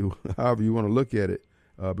cursed, however you want to look at it,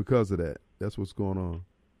 because of that. That's what's going on.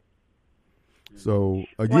 So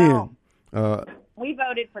again, we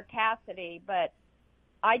voted for Cassidy, but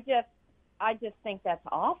I just think that's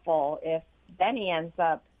awful if Benny ends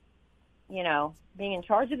up, being in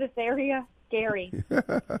charge of this area. Scary.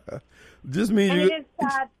 Just means it is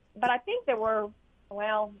sad, but I think there were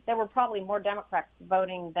probably more Democrats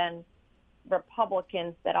voting than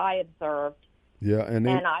Republicans that I observed. Yeah, and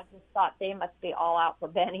I just thought they must be all out for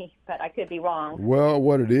Benny, but I could be wrong. Well,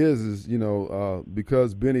 what it is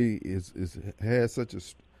because Benny has such a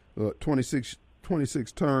 26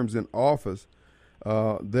 terms in office,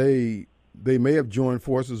 they may have joined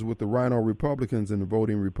forces with the Rhino Republicans and the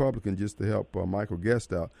voting Republican just to help Michael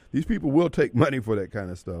Guest out. These people will take money for that kind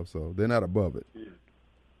of stuff, so they're not above it.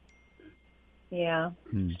 Yeah.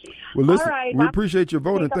 Well, listen, all right, we appreciate your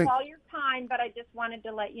voting. Take up all your time, but I just wanted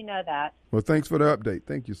to let you know that. Well, thanks for the update.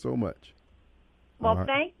 Thank you so much. Well,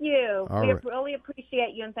 Thank you. We really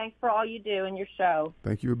appreciate you, and thanks for all you do in your show.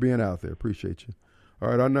 Thank you for being out there. Appreciate you. All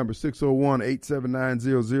right, our number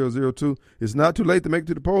 601-879-0002. It's not too late to make it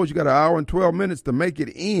to the polls. You got an hour and 12 minutes to make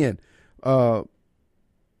it in.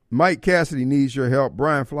 Mike Cassidy needs your help.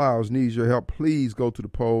 Brian Flowers needs your help. Please go to the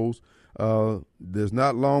polls. There's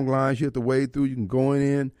not long lines you have to wade through. You can go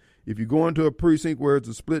in. If you go into a precinct where it's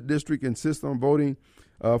a split district, insist on voting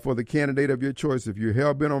for the candidate of your choice. If you're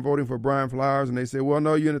hell-bent on voting for Brian Flowers and they say, well,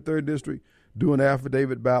 no, you're in the 3rd district, do an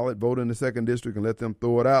affidavit ballot, vote in the 2nd district, and let them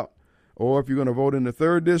throw it out. Or if you're going to vote in the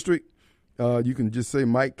 3rd district, you can just say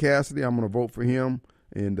Mike Cassidy, I'm going to vote for him,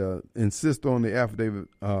 and insist on the affidavit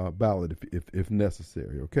ballot if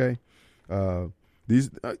necessary. Okay, you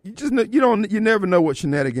never know what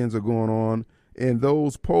shenanigans are going on, and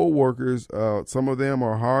those poll workers, some of them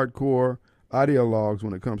are hardcore ideologues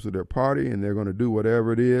when it comes to their party, and they're going to do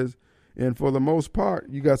whatever it is. And for the most part,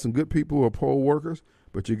 you got some good people who are poll workers,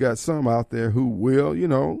 but you got some out there who will,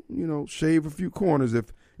 shave a few corners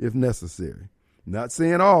if necessary. Not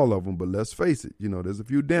saying all of them, but let's face it, there's a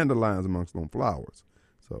few dandelions amongst them flowers.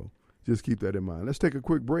 So just keep that in mind. Let's take a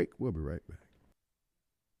quick break. We'll be right back.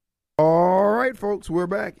 All right, folks, we're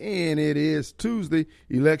back, and it is Tuesday,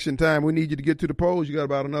 election time. We need you to get to the polls. You got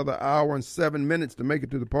about another hour and 7 minutes to make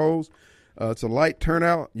it to the polls. It's a light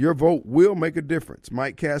turnout. Your vote will make a difference.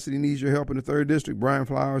 Mike Cassidy needs your help in the 3rd District. Brian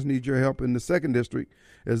Flowers needs your help in the 2nd District.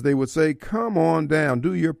 As they would say, come on down,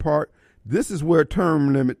 do your part. This is where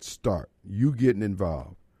term limits start, you getting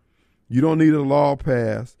involved. You don't need a law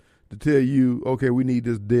passed to tell you, okay, we need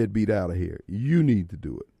this deadbeat out of here. You need to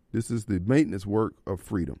do it. This is the maintenance work of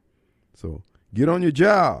freedom. So get on your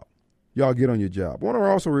job. Y'all get on your job. I want to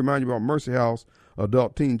also remind you about Mercy House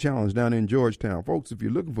Adult Teen Challenge down in Georgetown. Folks, if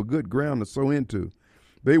you're looking for good ground to sow into,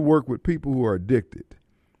 they work with people who are addicted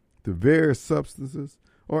to various substances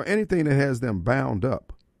or anything that has them bound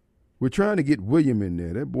up. We're trying to get William in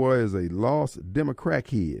there. That boy is a lost Democrat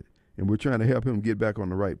head, and we're trying to help him get back on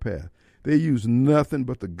the right path. They use nothing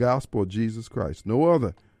but the gospel of Jesus Christ. No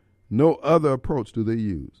other approach do they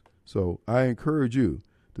use. So I encourage you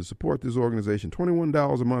to support this organization.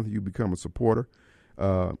 $21 a month, you become a supporter.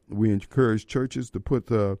 We encourage churches to put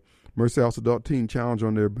the Mercy House Adult Teen Challenge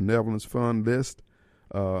on their benevolence fund list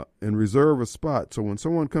and reserve a spot. So when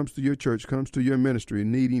someone comes to your church, comes to your ministry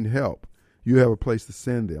needing help, you have a place to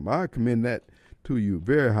send them. I commend that to you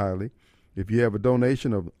very highly. If you have a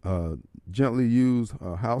donation of gently used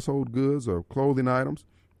household goods or clothing items,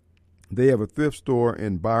 they have a thrift store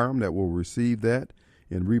in Byram that will receive that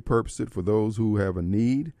and repurpose it for those who have a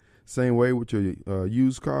need. Same way with your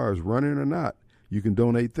used cars, running or not. You can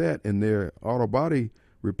donate that, and their auto body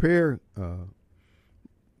repair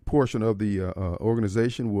portion of the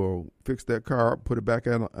organization will fix that car up, put it back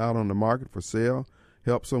out on the market for sale,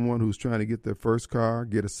 help someone who's trying to get their first car,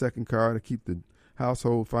 get a second car to keep the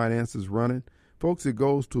household finances running. Folks, it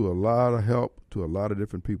goes to a lot of help to a lot of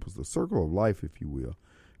different people. It's the circle of life, if you will.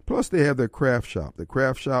 Plus, they have their craft shop. The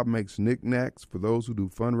craft shop makes knickknacks for those who do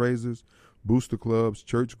fundraisers, booster clubs,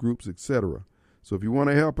 church groups, etc. So if you want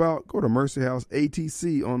to help out, go to Mercy House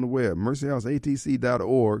ATC on the web,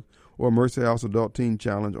 mercyhouseatc.org, or Mercy House Adult Teen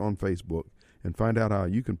Challenge on Facebook, and find out how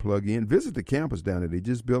you can plug in. Visit the campus down there. They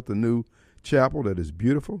just built a new chapel that is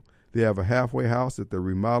beautiful. They have a halfway house that they're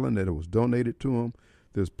remodeling that was donated to them.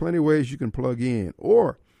 There's plenty of ways you can plug in.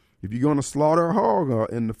 Or if you're going to slaughter a hog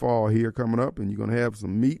in the fall here coming up and you're going to have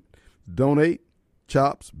some meat, donate,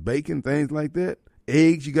 chops, bacon, things like that.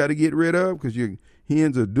 Eggs you got to get rid of because your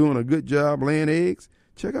hens are doing a good job laying eggs.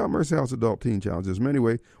 Check out Mercy House Adult Teen Challenge. There's many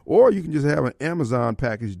ways. Or you can just have an Amazon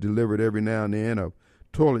package delivered every now and then of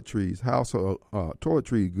toiletries, household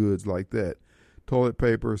toiletry goods like that. Toilet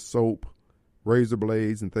paper, soap, razor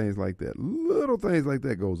blades, and things like that. Little things like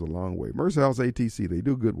that goes a long way. Mercy House ATC, they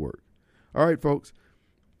do good work. All right, folks.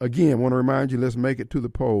 Again, I want to remind you, let's make it to the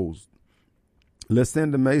polls. Let's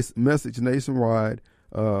send a message nationwide.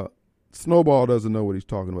 Snowball doesn't know what he's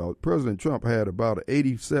talking about. President Trump had about an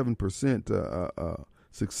 87%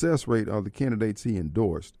 success rate of the candidates he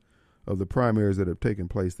endorsed of the primaries that have taken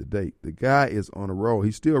place to date. The guy is on a roll.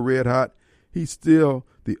 He's still red hot. He's still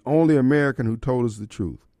the only American who told us the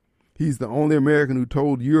truth. He's the only American who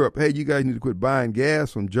told Europe, hey, you guys need to quit buying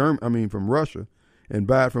gas from Russia and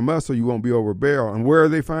buy it from us so you won't be over a barrel. And where do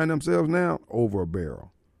they find themselves now? Over a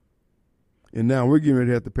barrel. And now we're getting ready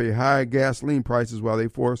to have to pay high gasoline prices while they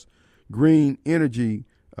force green energy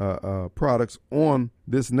products on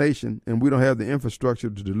this nation, and we don't have the infrastructure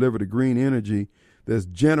to deliver the green energy that's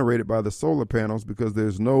generated by the solar panels because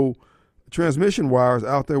there's no transmission wires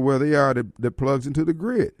out there where they are that plugs into the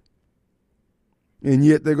grid. And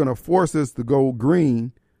yet they're going to force us to go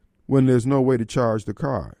green when there's no way to charge the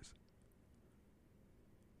cars.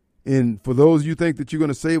 And for those of you think that you're going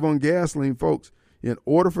to save on gasoline, folks, in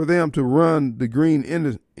order for them to run the green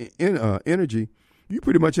energy, you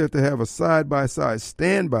pretty much have to have a side-by-side,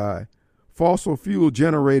 standby fossil fuel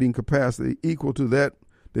generating capacity equal to that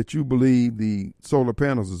you believe the solar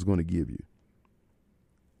panels is going to give you.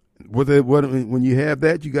 When you have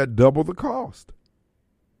that, you got double the cost.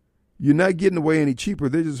 You're not getting away any cheaper.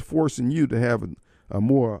 They're just forcing you to have a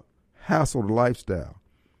more hassled lifestyle.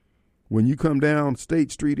 When you come down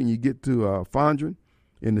State Street and you get to Fondren,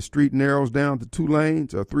 and the street narrows down to 2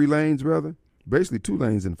 lanes, or 3 lanes rather, basically 2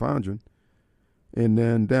 lanes in Fondren, and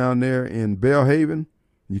then down there in Belhaven,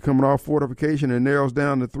 you're coming off Fortification and narrows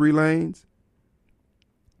down to 3 lanes.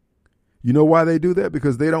 You know why they do that?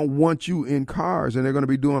 Because they don't want you in cars, and they're going to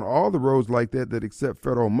be doing all the roads like that accept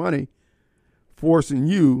federal money, forcing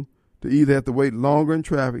you to either have to wait longer in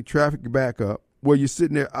traffic back up, where you're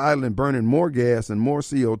sitting there idling, burning more gas and more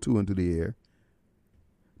CO2 into the air.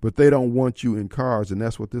 But they don't want you in cars, and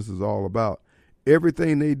that's what this is all about.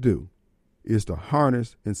 Everything they do is to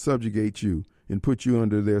harness and subjugate you and put you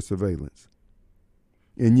under their surveillance.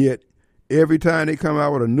 And yet, every time they come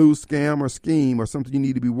out with a new scam or scheme or something you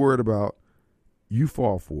need to be worried about, you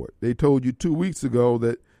fall for it. They told you 2 weeks ago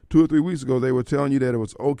that 2 or 3 weeks ago, they were telling you that it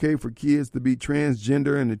was okay for kids to be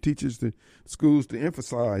transgender, and the teachers to schools to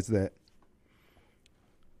emphasize that.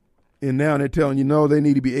 And now they're telling you, no, they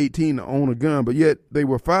need to be 18 to own a gun, but yet they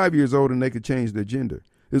were 5 years old and they could change their gender.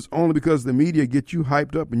 It's only because the media get you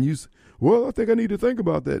hyped up and you say, well, I think I need to think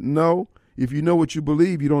about that. No, if you know what you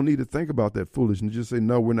believe, you don't need to think about that foolishness. Just say,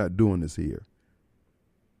 no, we're not doing this here.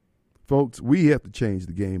 Folks, we have to change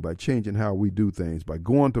the game by changing how we do things, by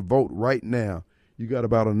going to vote right now. You got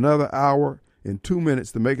about another hour and 2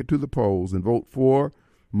 minutes to make it to the polls and vote for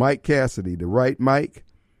Mike Cassidy, the right Mike.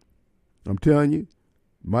 I'm telling you,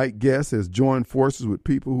 Mike Guest has joined forces with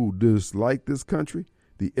people who dislike this country.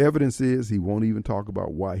 The evidence is he won't even talk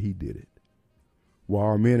about why he did it. While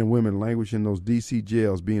our men and women languish in those D.C.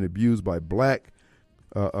 jails being abused by black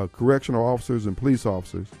correctional officers and police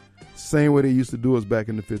officers, same way they used to do us back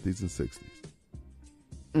in the 50s and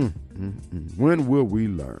 60s. When will we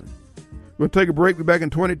learn? We'll take a break. We're back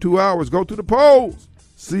in 22 hours. Go to the polls.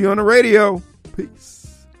 See you on the radio. Peace.